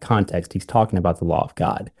law in that context, he's talking about the law of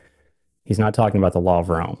God. He's not talking about the law of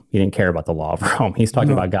Rome. He didn't care about the law of Rome. He's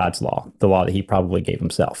talking about God's law, the law that he probably gave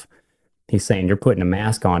himself. He's saying you're putting a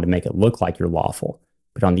mask on to make it look like you're lawful.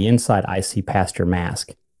 But on the inside, I see past your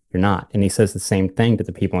mask. You're not. And he says the same thing to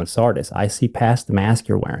the people in Sardis. I see past the mask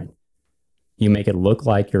you're wearing. You make it look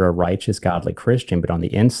like you're a righteous, godly Christian, but on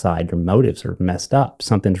the inside, your motives are messed up.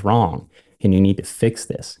 Something's wrong, and you need to fix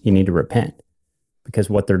this. You need to repent. Because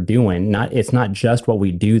what they're doing, it's not just what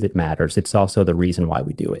we do that matters. It's also the reason why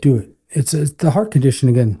we do it. It's the heart condition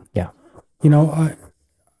again. Yeah. A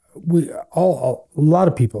lot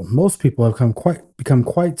of people, most people have become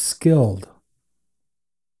quite skilled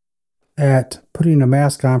at putting a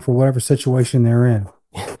mask on for whatever situation they're in.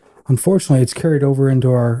 Unfortunately, it's carried over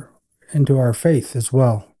into our faith as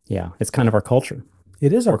well. Yeah, it's kind of our culture.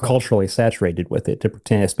 It is our culture. We're culturally saturated with it to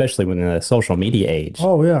pretend, especially within the social media age.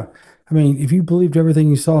 Oh, yeah. I mean, if you believed everything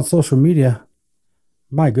you saw on social media,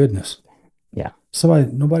 my goodness. Yeah.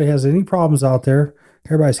 Nobody has any problems out there.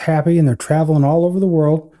 Everybody's happy and they're traveling all over the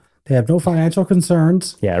world. They They have no financial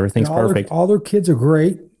concerns. Yeah, everything's perfect. All their kids are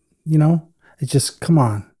great. You know, it's just, come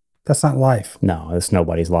on. That's not life. No, it's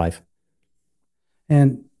nobody's life.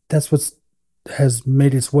 And that's what has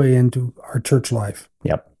made its way into our church life.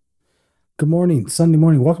 Yep. Good morning, Sunday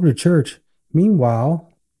morning. Welcome to church. Meanwhile,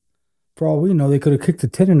 for all we know, they could have kicked the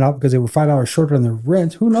tenant out because they were $5 short on their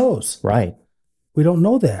rent. Who knows? Right. We don't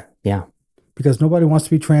know that. Yeah. Because nobody wants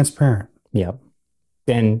to be transparent. Yep.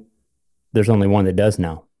 And there's only one that does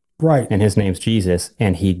know. Right. And his name's Jesus,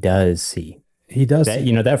 and he does see. He does that, see.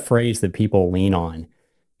 You know, that phrase that people lean on,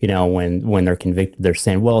 you know, when they're convicted, they're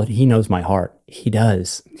saying, well, he knows my heart. He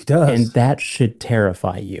does. He does. And that should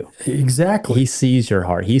terrify you. Exactly. He sees your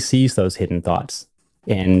heart. He sees those hidden thoughts.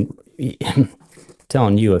 And I'm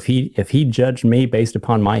telling you, if he judged me based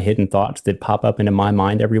upon my hidden thoughts that pop up into my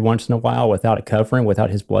mind every once in a while without a covering,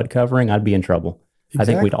 without his blood covering, I'd be in trouble. Exactly. I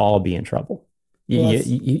think we'd all be in trouble. Well,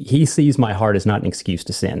 he sees my heart as not an excuse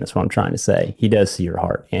to sin. That's what I'm trying to say. He does see your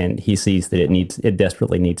heart, and he sees that it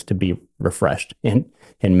desperately needs to be refreshed and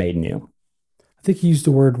made new. I think he used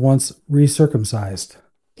the word once, recircumcised.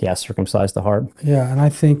 Yeah, circumcise the heart. Yeah, and I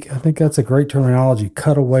think that's a great terminology.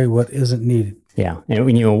 Cut away what isn't needed. Yeah,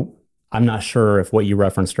 and you know, I'm not sure if what you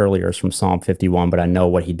referenced earlier is from Psalm 51, but I know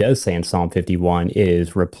what he does say in Psalm 51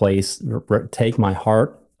 is take my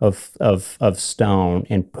heart of stone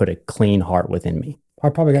and put a clean heart within me. I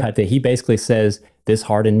probably got He basically says, this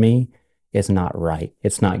heart in me is not right.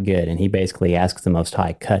 It's not good. And he basically asks the Most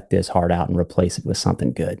High, cut this heart out and replace it with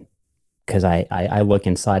something good. Because I look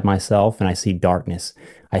inside myself and I see darkness.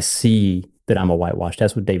 I see that I'm a whitewashed.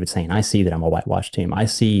 That's what David's saying. I see that I'm a whitewashed tomb. I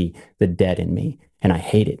see the dead in me and I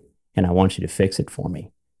hate it. And I want you to fix it for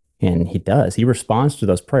me. And he does. He responds to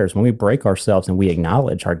those prayers. When we break ourselves and we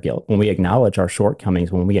acknowledge our guilt, when we acknowledge our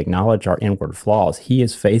shortcomings, when we acknowledge our inward flaws, he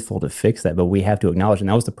is faithful to fix that. But we have to acknowledge. And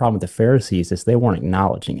that was the problem with the Pharisees, is they weren't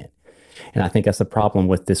acknowledging it. And I think that's the problem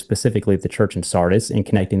with this, specifically the church in Sardis, and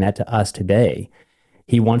connecting that to us today.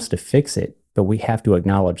 He wants to fix it, but we have to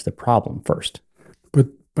acknowledge the problem first. But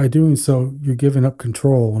by doing so, you're giving up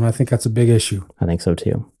control. And I think that's a big issue. I think so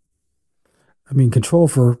too. I mean, control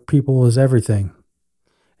for people is everything.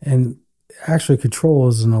 And actually, control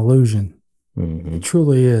is an illusion. Mm-hmm. It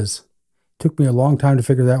truly is. It took me a long time to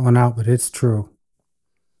figure that one out, but it's true.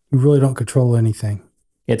 You really don't control anything.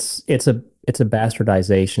 It's a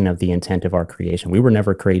bastardization of the intent of our creation. We were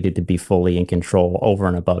never created to be fully in control over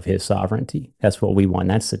and above his sovereignty. That's what we want.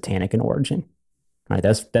 That's satanic in origin. Right?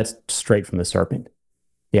 That's straight from the serpent.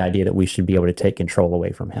 The idea that we should be able to take control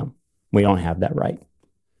away from him. We don't have that right.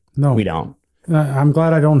 No. We don't. And I'm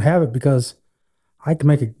glad I don't have it, because I can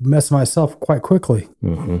make a mess of myself quite quickly.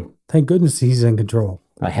 Mm-hmm. Thank goodness he's in control.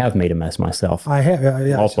 I have made a mess myself. I have.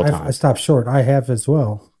 Multiple times. I stopped short. I have as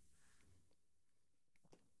well.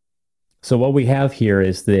 So what we have here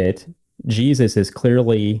is that Jesus is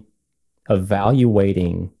clearly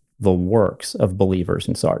evaluating the works of believers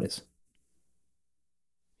in Sardis.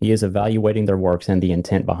 He is evaluating their works and the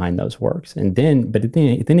intent behind those works. And then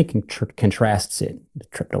he contrasts it. I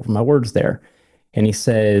tripped over my words there. And he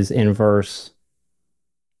says in verse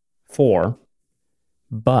 4,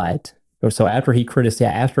 after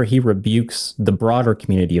he rebukes the broader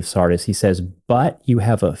community of Sardis, he says, but you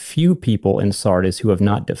have a few people in Sardis who have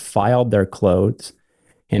not defiled their clothes,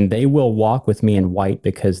 and they will walk with me in white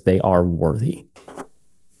because they are worthy.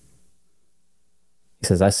 He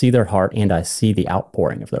says, I see their heart and I see the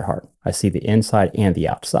outpouring of their heart. I see the inside and the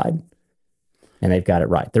outside. And they've got it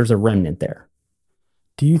right. There's a remnant there.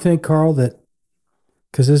 Do you think, Carl, that,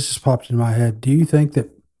 because this just popped in my head, do you think that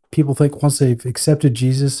people think once they've accepted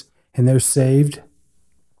Jesus and they're saved,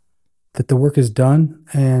 that the work is done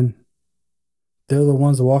and they're the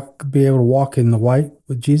ones that be able to walk in the white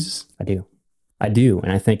with Jesus? I do.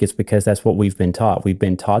 And I think it's because that's what we've been taught. We've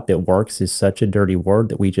been taught that works is such a dirty word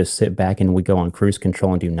that we just sit back and we go on cruise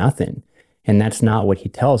control and do nothing. And that's not what he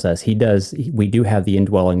tells us. We do have the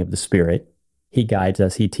indwelling of the Spirit. He guides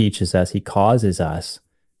us. He teaches us. He causes us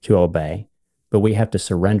to obey. But we have to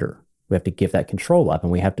surrender. We have to give that control up,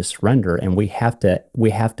 and we have to surrender, and we have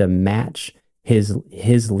to match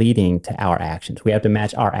his leading to our actions. We have to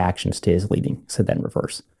match our actions to his leading. Said that in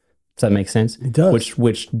reverse. Does that make sense? It does.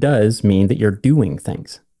 Which does mean that you're doing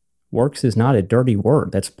things. Works is not a dirty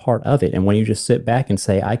word. That's part of it. And when you just sit back and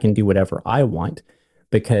say, I can do whatever I want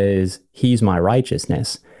because he's my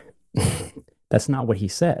righteousness, that's not what he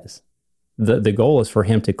says. The goal is for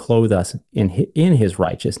him to clothe us in his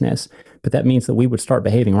righteousness, but that means that we would start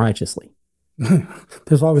behaving righteously.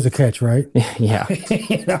 There's always a catch, right? Yeah.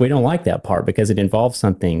 We don't like that part because it involves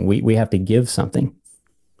something. We have to give something.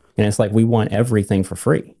 And it's like we want everything for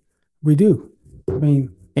free. We do. I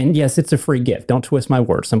mean, And yes, it's a free gift. Don't twist my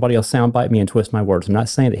words. Somebody will soundbite me and twist my words. I'm not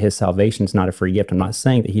saying that his salvation is not a free gift. I'm not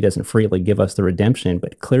saying that he doesn't freely give us the redemption,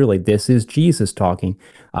 but clearly this is Jesus talking.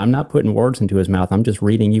 I'm not putting words into his mouth. I'm just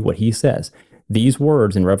reading you what he says. These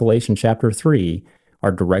words in Revelation chapter 3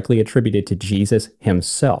 are directly attributed to Jesus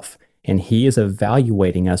himself, and he is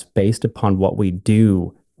evaluating us based upon what we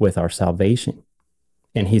do with our salvation.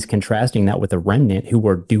 And he's contrasting that with a remnant who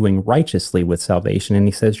were doing righteously with salvation, and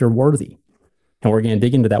he says, you're worthy. And we're going to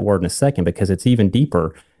dig into that word in a second because it's even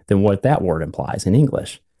deeper than what that word implies in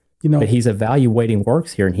English. But he's evaluating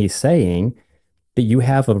works here, and he's saying that you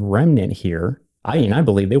have a remnant here. I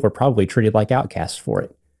believe they were probably treated like outcasts for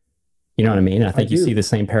it. You know what I mean? I think you see the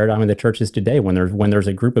same paradigm in the churches today. When there's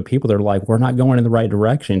a group of people that are like, we're not going in the right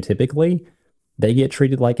direction, typically they get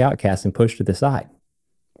treated like outcasts and pushed to the side.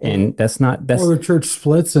 And that's or the church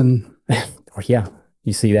splits and yeah,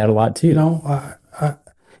 you see that a lot too.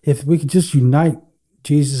 If we could just unite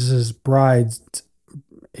Jesus's brides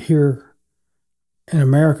here in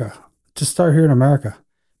America, just start here in America.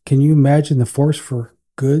 Can you imagine the force for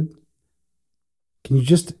good? Can you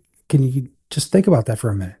just think about that for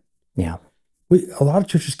a minute? Yeah. A lot of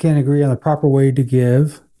churches can't agree on the proper way to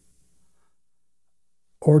give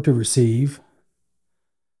or to receive.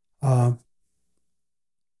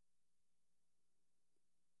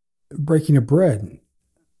 Breaking of bread,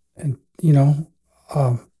 and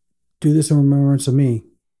do this in remembrance of me.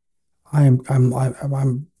 I'm.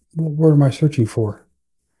 What word am I searching for?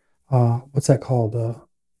 What's that called?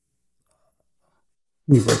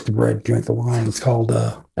 You break the bread, drink the wine. It's called.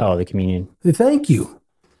 The communion. Thank you.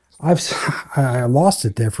 I lost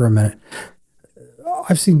it there for a minute.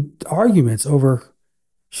 I've seen arguments over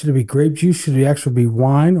should it be grape juice, should it actually be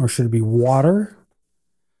wine, or should it be water?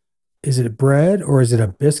 Is it bread, or is it a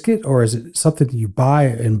biscuit, or is it something that you buy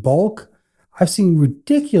in bulk? I've seen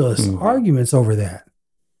ridiculous arguments over that.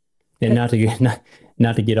 And not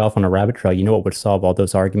to get off on a rabbit trail, you know what would solve all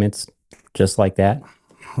those arguments just like that?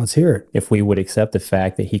 Let's hear it. If we would accept the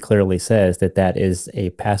fact that he clearly says that is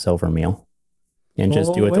a Passover meal and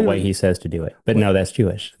just do it the way he says to do it. But no, that's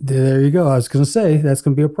Jewish. There you go. I was going to say that's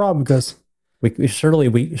going to be a problem because we surely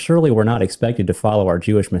we're not expected to follow our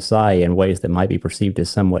Jewish Messiah in ways that might be perceived as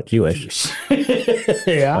somewhat Jewish.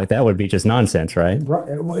 Yeah. Like that would be just nonsense, right?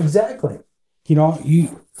 Right. Well, exactly.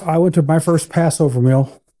 I went to my first Passover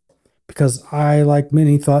meal because I, like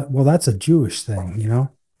many, thought, well, that's a Jewish thing,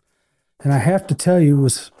 And I have to tell you,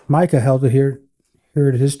 Micah held it here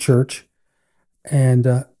at his church, and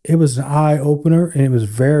it was an eye opener, and it was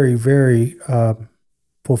very, very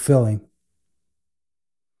fulfilling.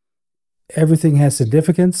 Everything has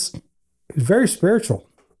significance. It was very spiritual.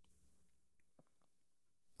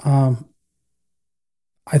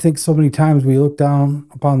 I think so many times we look down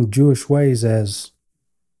upon the Jewish ways as,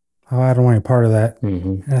 I don't want any part of that.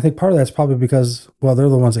 Mm-hmm. And I think part of that's probably because, they're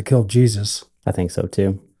the ones that killed Jesus. I think so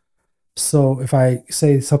too. So if I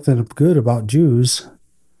say something good about Jews,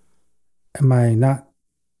 am I not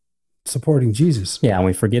supporting Jesus? Yeah, and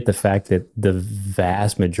we forget the fact that the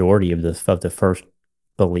vast majority of the first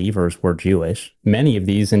believers were Jewish. Many of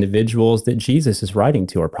these individuals that Jesus is writing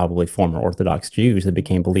to are probably former Orthodox Jews that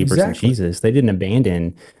became believers in Jesus. They didn't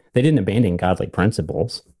abandon godly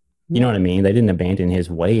principles. You know what I mean? They didn't abandon his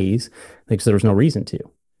ways because there was no reason to.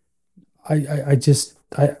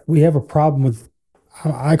 We have a problem with,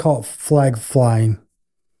 I call it flag flying.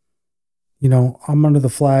 I'm under the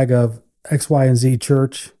flag of X, Y, and Z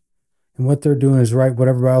church, and what they're doing is right. What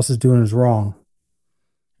everybody else is doing is wrong.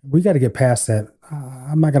 We got to get past that.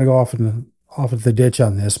 I'm not going to go off into the ditch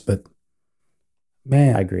on this, but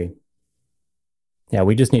man, I agree. Yeah,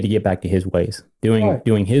 we just need to get back to his ways,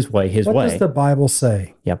 doing his way, What does the Bible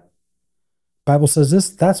say? Yep. Bible says this.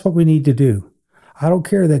 That's what we need to do. I don't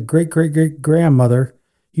care that great grandmother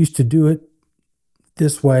used to do it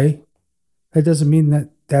this way. That doesn't mean that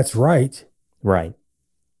that's right. Right.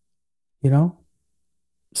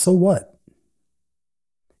 So what?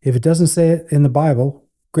 If it doesn't say it in the Bible,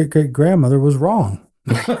 great-great-grandmother was wrong.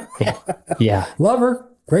 Yeah. Love her,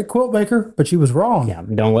 great quilt maker, but she was wrong. Yeah,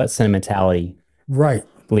 don't let sentimentality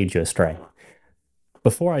lead you astray.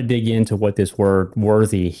 Before I dig into what this word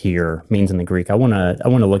worthy here means in the Greek, I want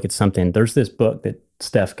to look at something. There's this book that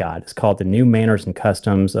Steph got. It's called The New Manners and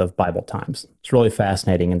Customs of Bible Times. It's really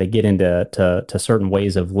fascinating, and they get into to certain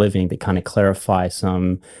ways of living that kind of clarify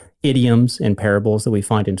some idioms and parables that we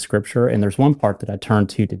find in Scripture. And there's one part that I turned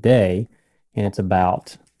to today, and it's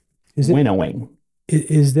about winnowing.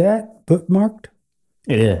 Is that bookmarked?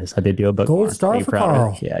 It is. I did do a bookmark. Gold star for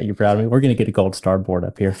Carl. Yeah, you're proud of me. We're going to get a gold star board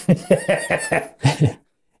up here.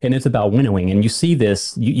 And it's about winnowing. And you see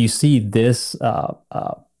this,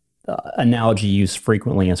 analogy used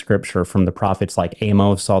frequently in scripture from the prophets like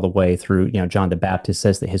Amos all the way through, John the Baptist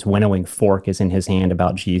says that his winnowing fork is in his hand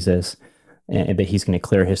about Jesus and that he's going to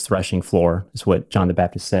clear his threshing floor is what John the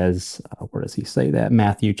Baptist says. Where does he say that?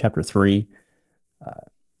 Matthew chapter 3.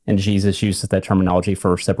 And Jesus uses that terminology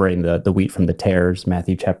for separating the wheat from the tares,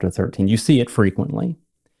 Matthew chapter 13. You see it frequently.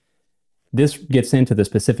 This gets into the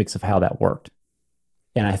specifics of how that worked.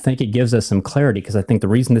 And I think it gives us some clarity because I think the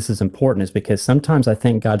reason this is important is because sometimes I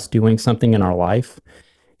think God's doing something in our life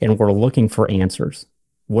and we're looking for answers.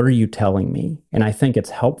 What are you telling me? And I think it's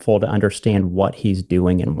helpful to understand what he's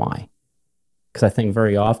doing and why. Because I think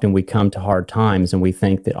very often we come to hard times and we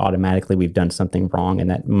think that automatically we've done something wrong, and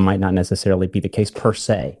that might not necessarily be the case per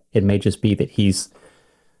se. It may just be that he's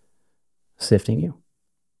sifting you.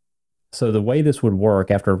 So the way this would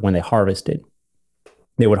work after when they harvested,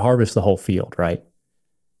 they would harvest the whole field, right?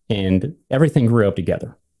 And everything grew up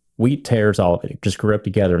together. Wheat, tares, all of it just grew up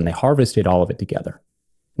together, and they harvested all of it together.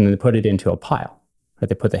 And then they put it into a pile. Right?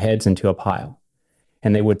 They put the heads into a pile.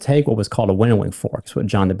 And they would take what was called a winnowing fork, what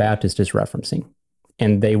John the Baptist is referencing,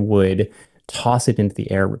 and they would toss it into the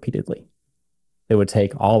air repeatedly. They would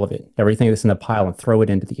take all of it, everything that's in the pile, and throw it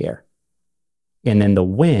into the air. And then the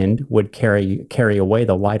wind would carry away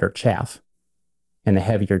the lighter chaff, and the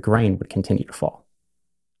heavier grain would continue to fall.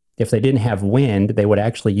 If they didn't have wind, they would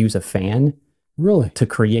actually use a fan to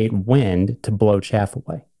create wind to blow chaff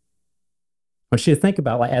away. I want you to think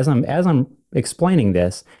about, like, as I'm explaining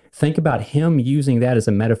this, think about him using that as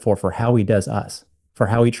a metaphor for how he does us, for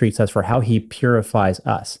how he treats us, for how he purifies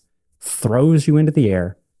us. Throws you into the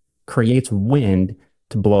air, creates wind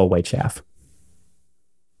to blow away chaff.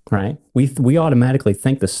 Right? We automatically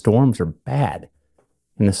think the storms are bad.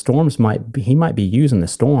 And the storms he might be using the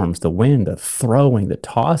storms, the wind, the throwing, the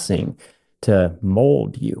tossing to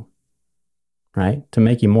mold you, right? To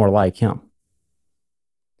make you more like him.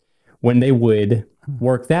 When they would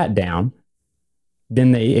work that down,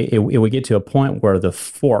 then it would get to a point where the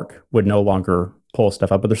fork would no longer pull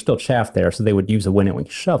stuff up, but there's still chaff there, so they would use a winnowing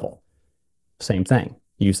shovel. Same thing.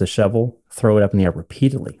 Use the shovel, throw it up in the air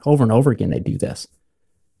repeatedly. Over and over again, they do this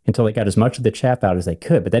until they got as much of the chaff out as they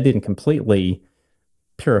could, but that didn't completely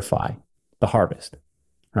purify the harvest,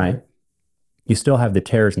 right? You still have the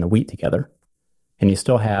tares and the wheat together, and you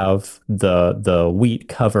still have the wheat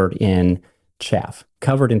covered in chaff,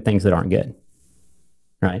 covered in things that aren't good,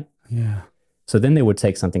 right? Yeah. So then they would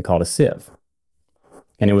take something called a sieve,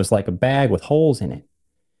 and it was like a bag with holes in it,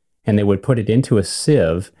 and they would put it into a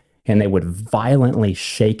sieve, and they would violently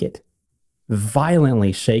shake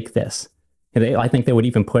this. And I think they would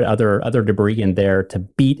even put other debris in there to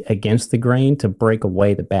beat against the grain to break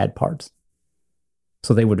away the bad parts.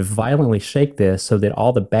 So they would violently shake this so that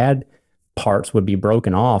all the bad parts would be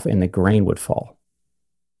broken off and the grain would fall.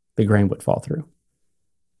 The grain would fall through.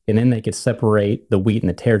 And then they could separate the wheat and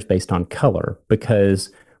the tares based on color,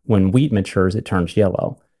 because when wheat matures, it turns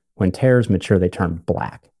yellow. When tares mature, they turn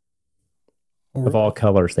black. Of all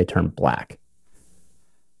colors, they turn black.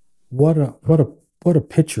 What a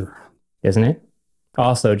picture. Isn't it?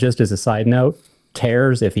 Also, just as a side note,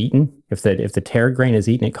 tares, if eaten, if the tare grain is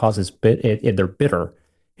eaten, it causes they're bitter,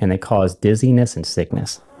 and they cause dizziness and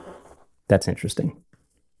sickness. That's interesting.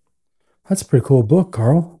 That's a pretty cool book,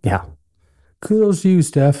 Carl. Yeah. Kudos to you,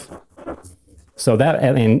 Steph. So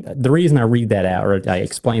the reason I read that out, or I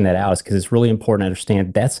explain that out, is because it's really important to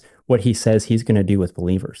understand that's what he says he's going to do with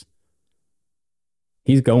believers.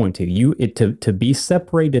 He's going to be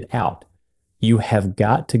separated out. You have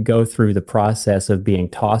got to go through the process of being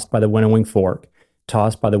tossed by the winnowing fork,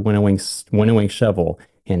 tossed by the winnowing shovel,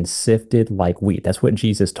 and sifted like wheat. That's what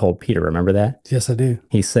Jesus told Peter. Remember that? Yes, I do.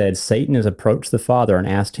 He said, Satan has approached the Father and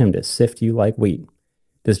asked him to sift you like wheat.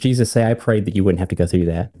 Does Jesus say, I prayed that you wouldn't have to go through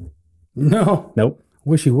that? No. Nope.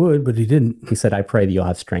 Wish he would, but he didn't. He said, I pray that you'll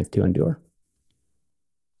have strength to endure.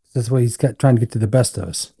 That's why he's trying to get to the best of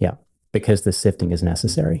us. Yeah, because the sifting is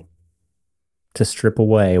necessary. To strip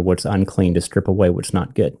away what's unclean, to strip away what's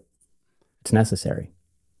not good. It's necessary.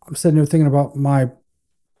 I'm sitting here thinking about my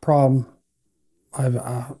problem.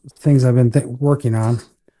 Things I've been working on.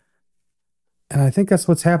 And I think that's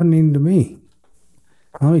what's happening to me.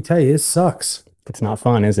 Let me tell you, it sucks. It's not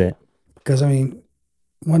fun, is it? Because,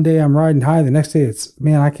 one day I'm riding high, the next day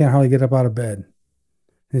I can't hardly get up out of bed.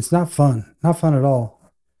 It's not fun. Not fun at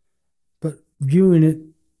all. But viewing it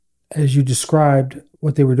as you described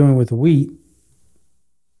what they were doing with the wheat,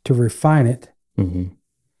 to refine it, mm-hmm.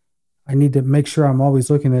 I need to make sure I'm always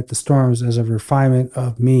looking at the storms as a refinement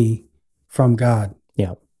of me from God.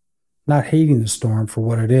 Yeah. Not hating the storm for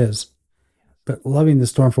what it is, but loving the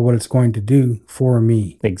storm for what it's going to do for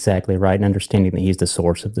me. Exactly right. And understanding that he's the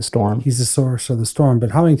source of the storm. He's the source of the storm.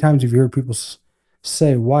 But how many times have you heard people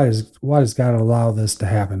say, why does God allow this to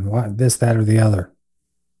happen? Why this, that, or the other?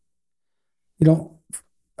 You know,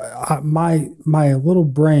 my little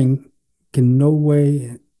brain can no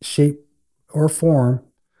way, shape, or form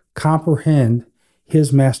comprehend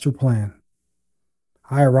his master plan.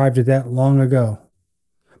 I arrived at that long ago.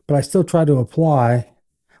 But I still try to apply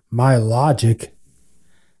my logic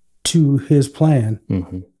to his plan.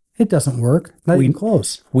 Mm-hmm. It doesn't work. Not even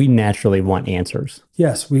close. We naturally want answers.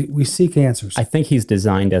 Yes, we seek answers. I think he's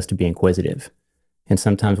designed us to be inquisitive. And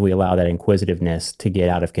sometimes we allow that inquisitiveness to get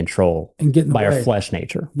out of control and get in the by way. our flesh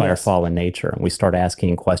nature, by our fallen nature. And we start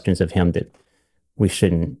asking questions of him that we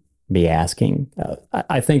shouldn't be asking.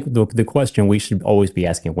 I think the question we should always be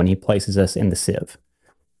asking when he places us in the sieve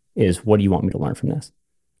is, what do you want me to learn from this?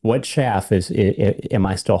 What chaff am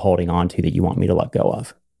I still holding on to that you want me to let go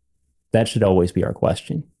of? That should always be our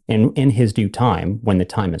question. And in his due time, when the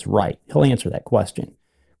time is right, he'll answer that question.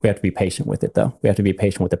 We have to be patient with it, though. We have to be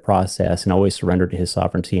patient with the process and always surrender to his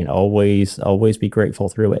sovereignty and always be grateful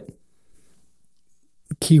through it.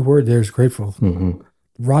 The key word there is grateful. Mm-hmm.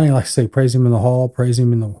 Ronnie likes to say, praise him in the hall, praise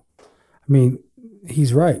him in the... I mean,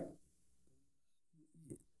 he's right.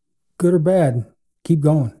 Good or bad, keep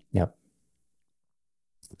going. Yep.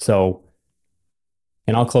 So,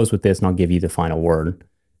 and I'll close with this and I'll give you the final word.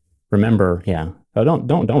 Remember,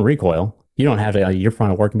 don't recoil. You don't have to, your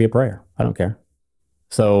final word can be a prayer. I don't care.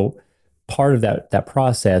 So part of that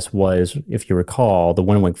process was, if you recall, the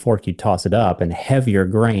winnowing fork, you toss it up and heavier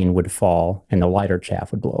grain would fall and the lighter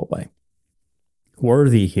chaff would blow away.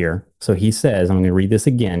 Worthy here. So he says, I'm going to read this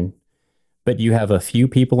again, but you have a few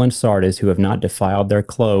people in Sardis who have not defiled their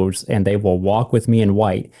clothes, and they will walk with me in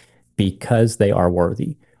white because they are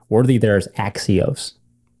worthy. Worthy there is axios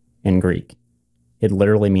in Greek. It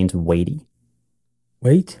literally means weighty.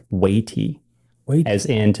 Weighty. As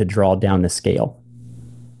in to draw down the scale.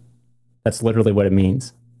 That's literally what it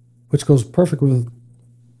means. Which goes perfect with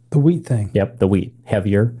the wheat thing. Yep, the wheat.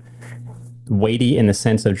 Heavier. Weighty in the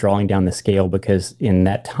sense of drawing down the scale, because in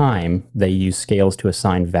that time, they use scales to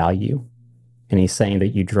assign value. And he's saying that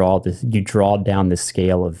you draw down the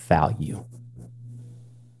scale of value.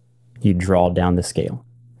 You draw down the scale.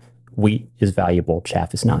 Wheat is valuable,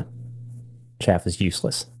 chaff is not. Chaff is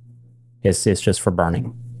useless. It's just for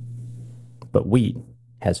burning. But wheat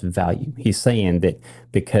has value. He's saying that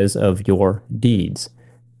because of your deeds,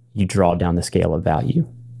 you draw down the scale of value.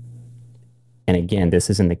 And again, this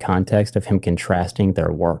is in the context of him contrasting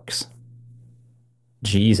their works.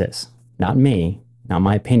 Jesus, not me, not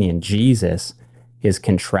my opinion, Jesus is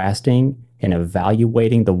contrasting and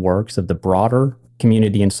evaluating the works of the broader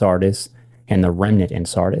community in Sardis and the remnant in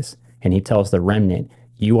Sardis. And he tells the remnant,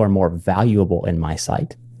 you are more valuable in my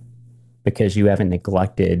sight because you haven't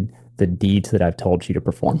neglected the deeds that I've told you to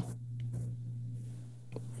perform.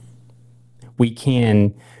 We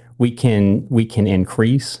can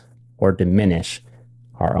increase or diminish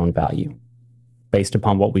our own value based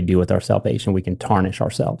upon what we do with our salvation. We can tarnish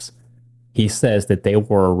ourselves. He says that they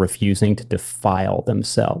were refusing to defile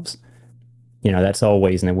themselves. You know, that's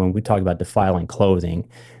always, and when we talk about defiling clothing,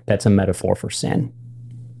 that's a metaphor for sin.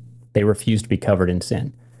 They refuse to be covered in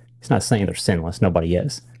sin. He's not saying they're sinless. Nobody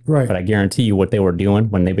is. Right. But I guarantee you what they were doing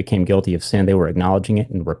when they became guilty of sin, they were acknowledging it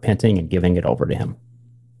and repenting and giving it over to him.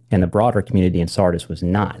 And the broader community in Sardis was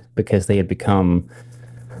not, because they had become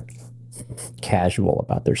casual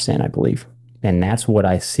about their sin, I believe. And that's what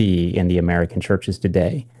I see in the American churches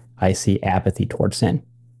today. I see apathy towards sin.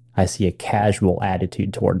 I see a casual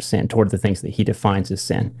attitude towards sin, toward the things that he defines as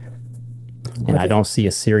sin. And I don't see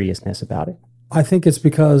a seriousness about it. I think it's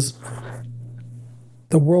because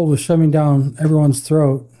the world was shoving down everyone's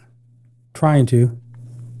throat, trying to,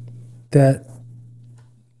 that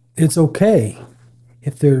it's okay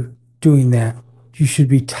if they're doing that. You should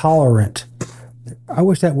be tolerant. I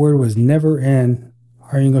wish that word was never in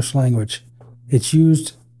our English language. It's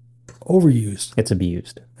used, overused. It's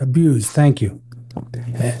abused. Abused, thank you.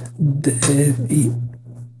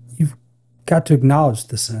 You've got to acknowledge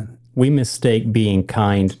the sin. We mistake being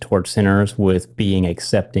kind towards sinners with being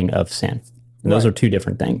accepting of sin. And those are two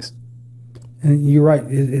different things. And you're right.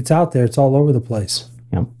 It's out there. It's all over the place.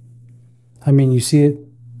 Yeah. I mean, you see it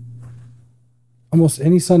almost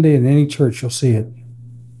any Sunday in any church, you'll see it.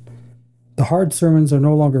 The hard sermons are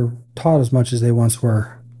no longer taught as much as they once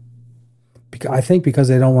were. I think because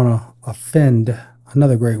they don't want to offend,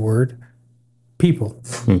 another great word, people.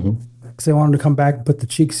 Mm-hmm. Because they want them to come back and put the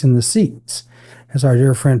cheeks in the seats, as our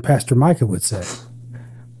dear friend Pastor Micah would say.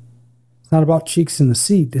 It's not about cheeks in the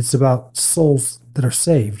seat. It's about souls that are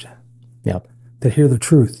saved. Yep. that hear the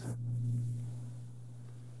truth.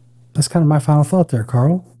 That's kind of my final thought there,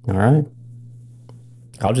 Carl. All right.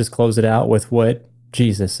 I'll just close it out with what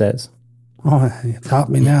Jesus says. Oh, you taught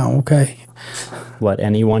me now. Okay. Let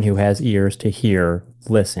anyone who has ears to hear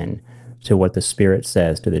listen to what the Spirit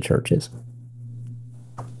says to the churches.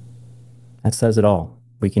 That says it all.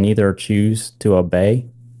 We can either choose to obey,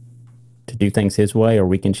 to do things His way, or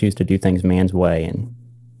we can choose to do things man's way and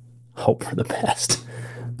hope for the best.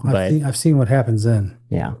 But I've seen what happens then.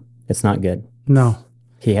 yeah, it's not good. No.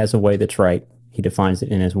 He has a way that's right. He defines it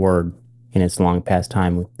in His Word, and it's long past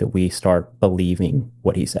time that we start believing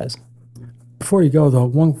what He says. Before you go, though,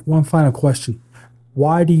 one final question.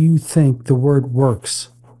 Why do you think the word works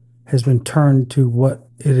has been turned to what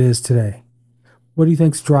it is today? What do you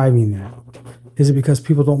think's driving that? Is it because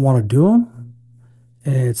people don't want to do them?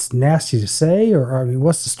 And it's nasty to say? Or I mean,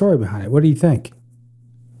 what's the story behind it? What do you think?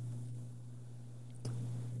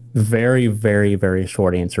 Very, very, very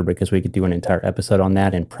short answer, because we could do an entire episode on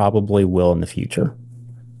that and probably will in the future.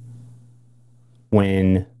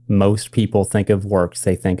 When most people think of works,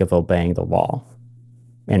 they think of obeying the law.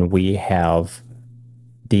 And we have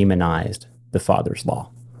demonized the Father's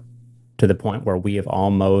law to the point where we have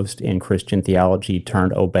almost, in Christian theology,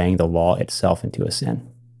 turned obeying the law itself into a sin.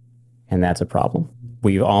 And that's a problem.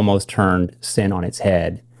 We've almost turned sin on its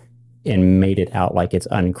head and made it out like it's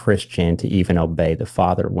unchristian to even obey the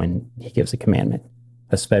Father when He gives a commandment,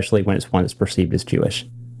 especially when it's one that's perceived as Jewish.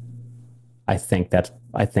 I think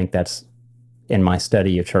that's in my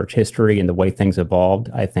study of church history and the way things evolved,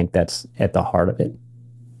 I think that's at the heart of it.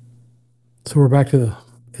 So we're back to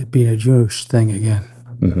it being a Jewish thing again.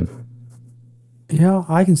 Mm-hmm. Yeah,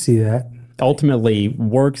 I can see that. Ultimately,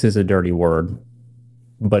 works is a dirty word,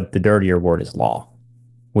 but the dirtier word is law.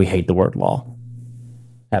 We hate the word law.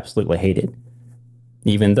 Absolutely hate it.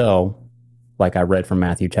 Even though, like I read from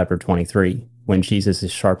Matthew chapter 23, when Jesus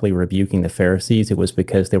is sharply rebuking the Pharisees, it was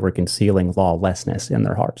because they were concealing lawlessness in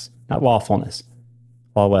their hearts. Not lawfulness,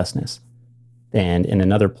 lawlessness. And in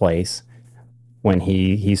another place, when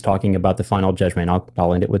he's talking about the final judgment,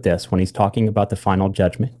 I'll end it with this. When he's talking about the final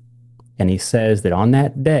judgment, and he says that on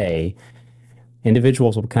that day,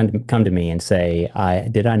 individuals will come to me and say,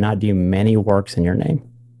 did I not do many works in your name?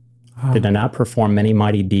 Did I not perform many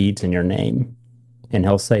mighty deeds in your name? And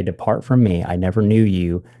he'll say, depart from me, I never knew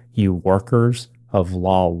you, you workers of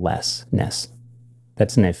lawlessness.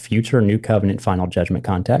 That's in a future new covenant final judgment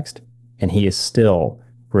context. And he is still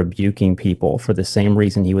rebuking people for the same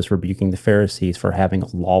reason he was rebuking the Pharisees for having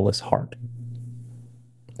a lawless heart.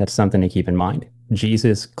 That's something to keep in mind.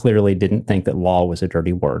 Jesus clearly didn't think that law was a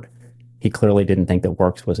dirty word. He clearly didn't think that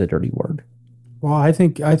works was a dirty word. Well, I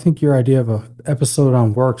think your idea of an episode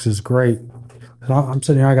on works is great. I'm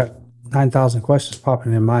sitting here, I got 9,000 questions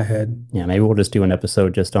popping in my head. Yeah, maybe we'll just do an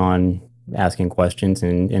episode just on asking questions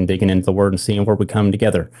and digging into the word and seeing where we come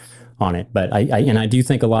together on it. But I do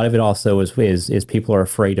think a lot of it also is people are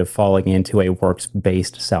afraid of falling into a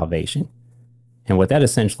works-based salvation. And what that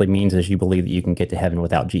essentially means is you believe that you can get to heaven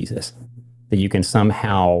without Jesus. That you can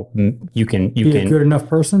somehow, you can Be a good enough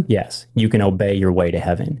person? Yes, you can obey your way to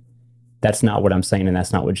heaven. That's not what I'm saying, and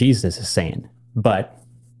that's not what Jesus is saying. But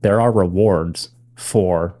there are rewards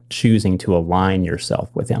for choosing to align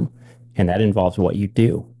yourself with Him. And that involves what you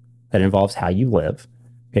do. That involves how you live.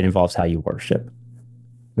 It involves how you worship.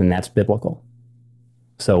 And that's biblical.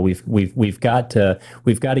 So we've got to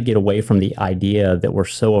get away from the idea that we're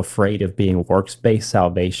so afraid of being works-based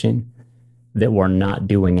salvation that we're not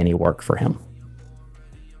doing any work for Him.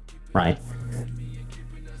 Right?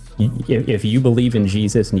 If you believe in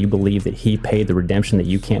Jesus and you believe that He paid the redemption that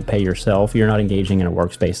you can't pay yourself, you're not engaging in a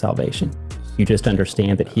works-based salvation. You just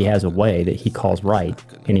understand that He has a way that He calls right,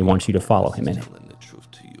 and He wants you to follow Him in it.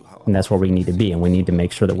 And that's where we need to be, and we need to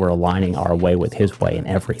make sure that we're aligning our way with His way in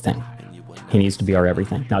everything. He needs to be our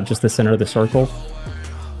everything, not just the center of the circle,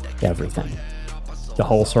 everything. The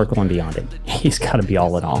whole circle and beyond it. He's got to be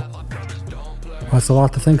all in all. Well, that's a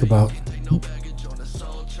lot to think about.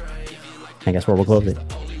 I guess where we'll close it.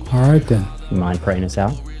 All right, then. You mind praying us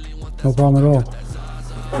out? No problem at all.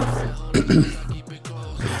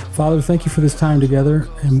 Father, thank you for this time together,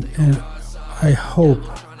 and I hope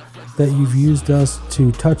that you've used us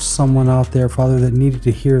to touch someone out there, Father, that needed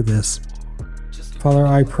to hear this. Father,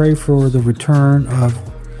 I pray for the return of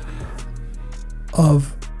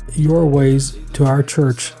your ways to our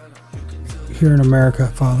church here in America,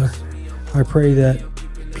 Father. I pray that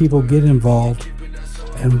people get involved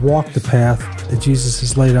and walk the path that Jesus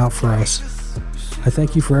has laid out for us. I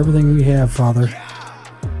thank you for everything we have, Father,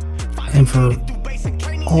 and for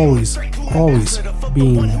always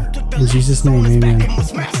being there. In Jesus' name, amen.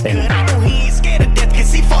 Amen.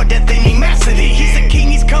 capacity. He's a king,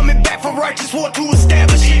 he's coming back for righteous war to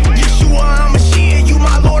establish it. Yeshua, I'm a Shia, you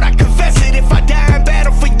my Lord, I confess it. If I die in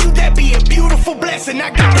battle for you, that'd be a beautiful blessing. I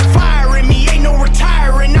got the fire in me, ain't no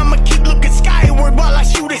retiring. I'ma keep looking skyward while I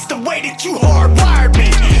shoot. It's the way that you hardwired me.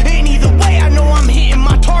 And either way, I know I'm hitting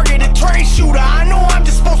my target, a train shooter. I know I'm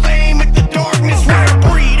just supposed to aim at the darkness where I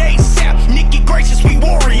breed. ASAP, Nikki Gracious, we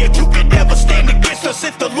warrior. You could never stand against us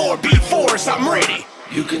if the Lord be for us. I'm ready.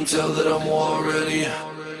 You can tell that I'm war ready.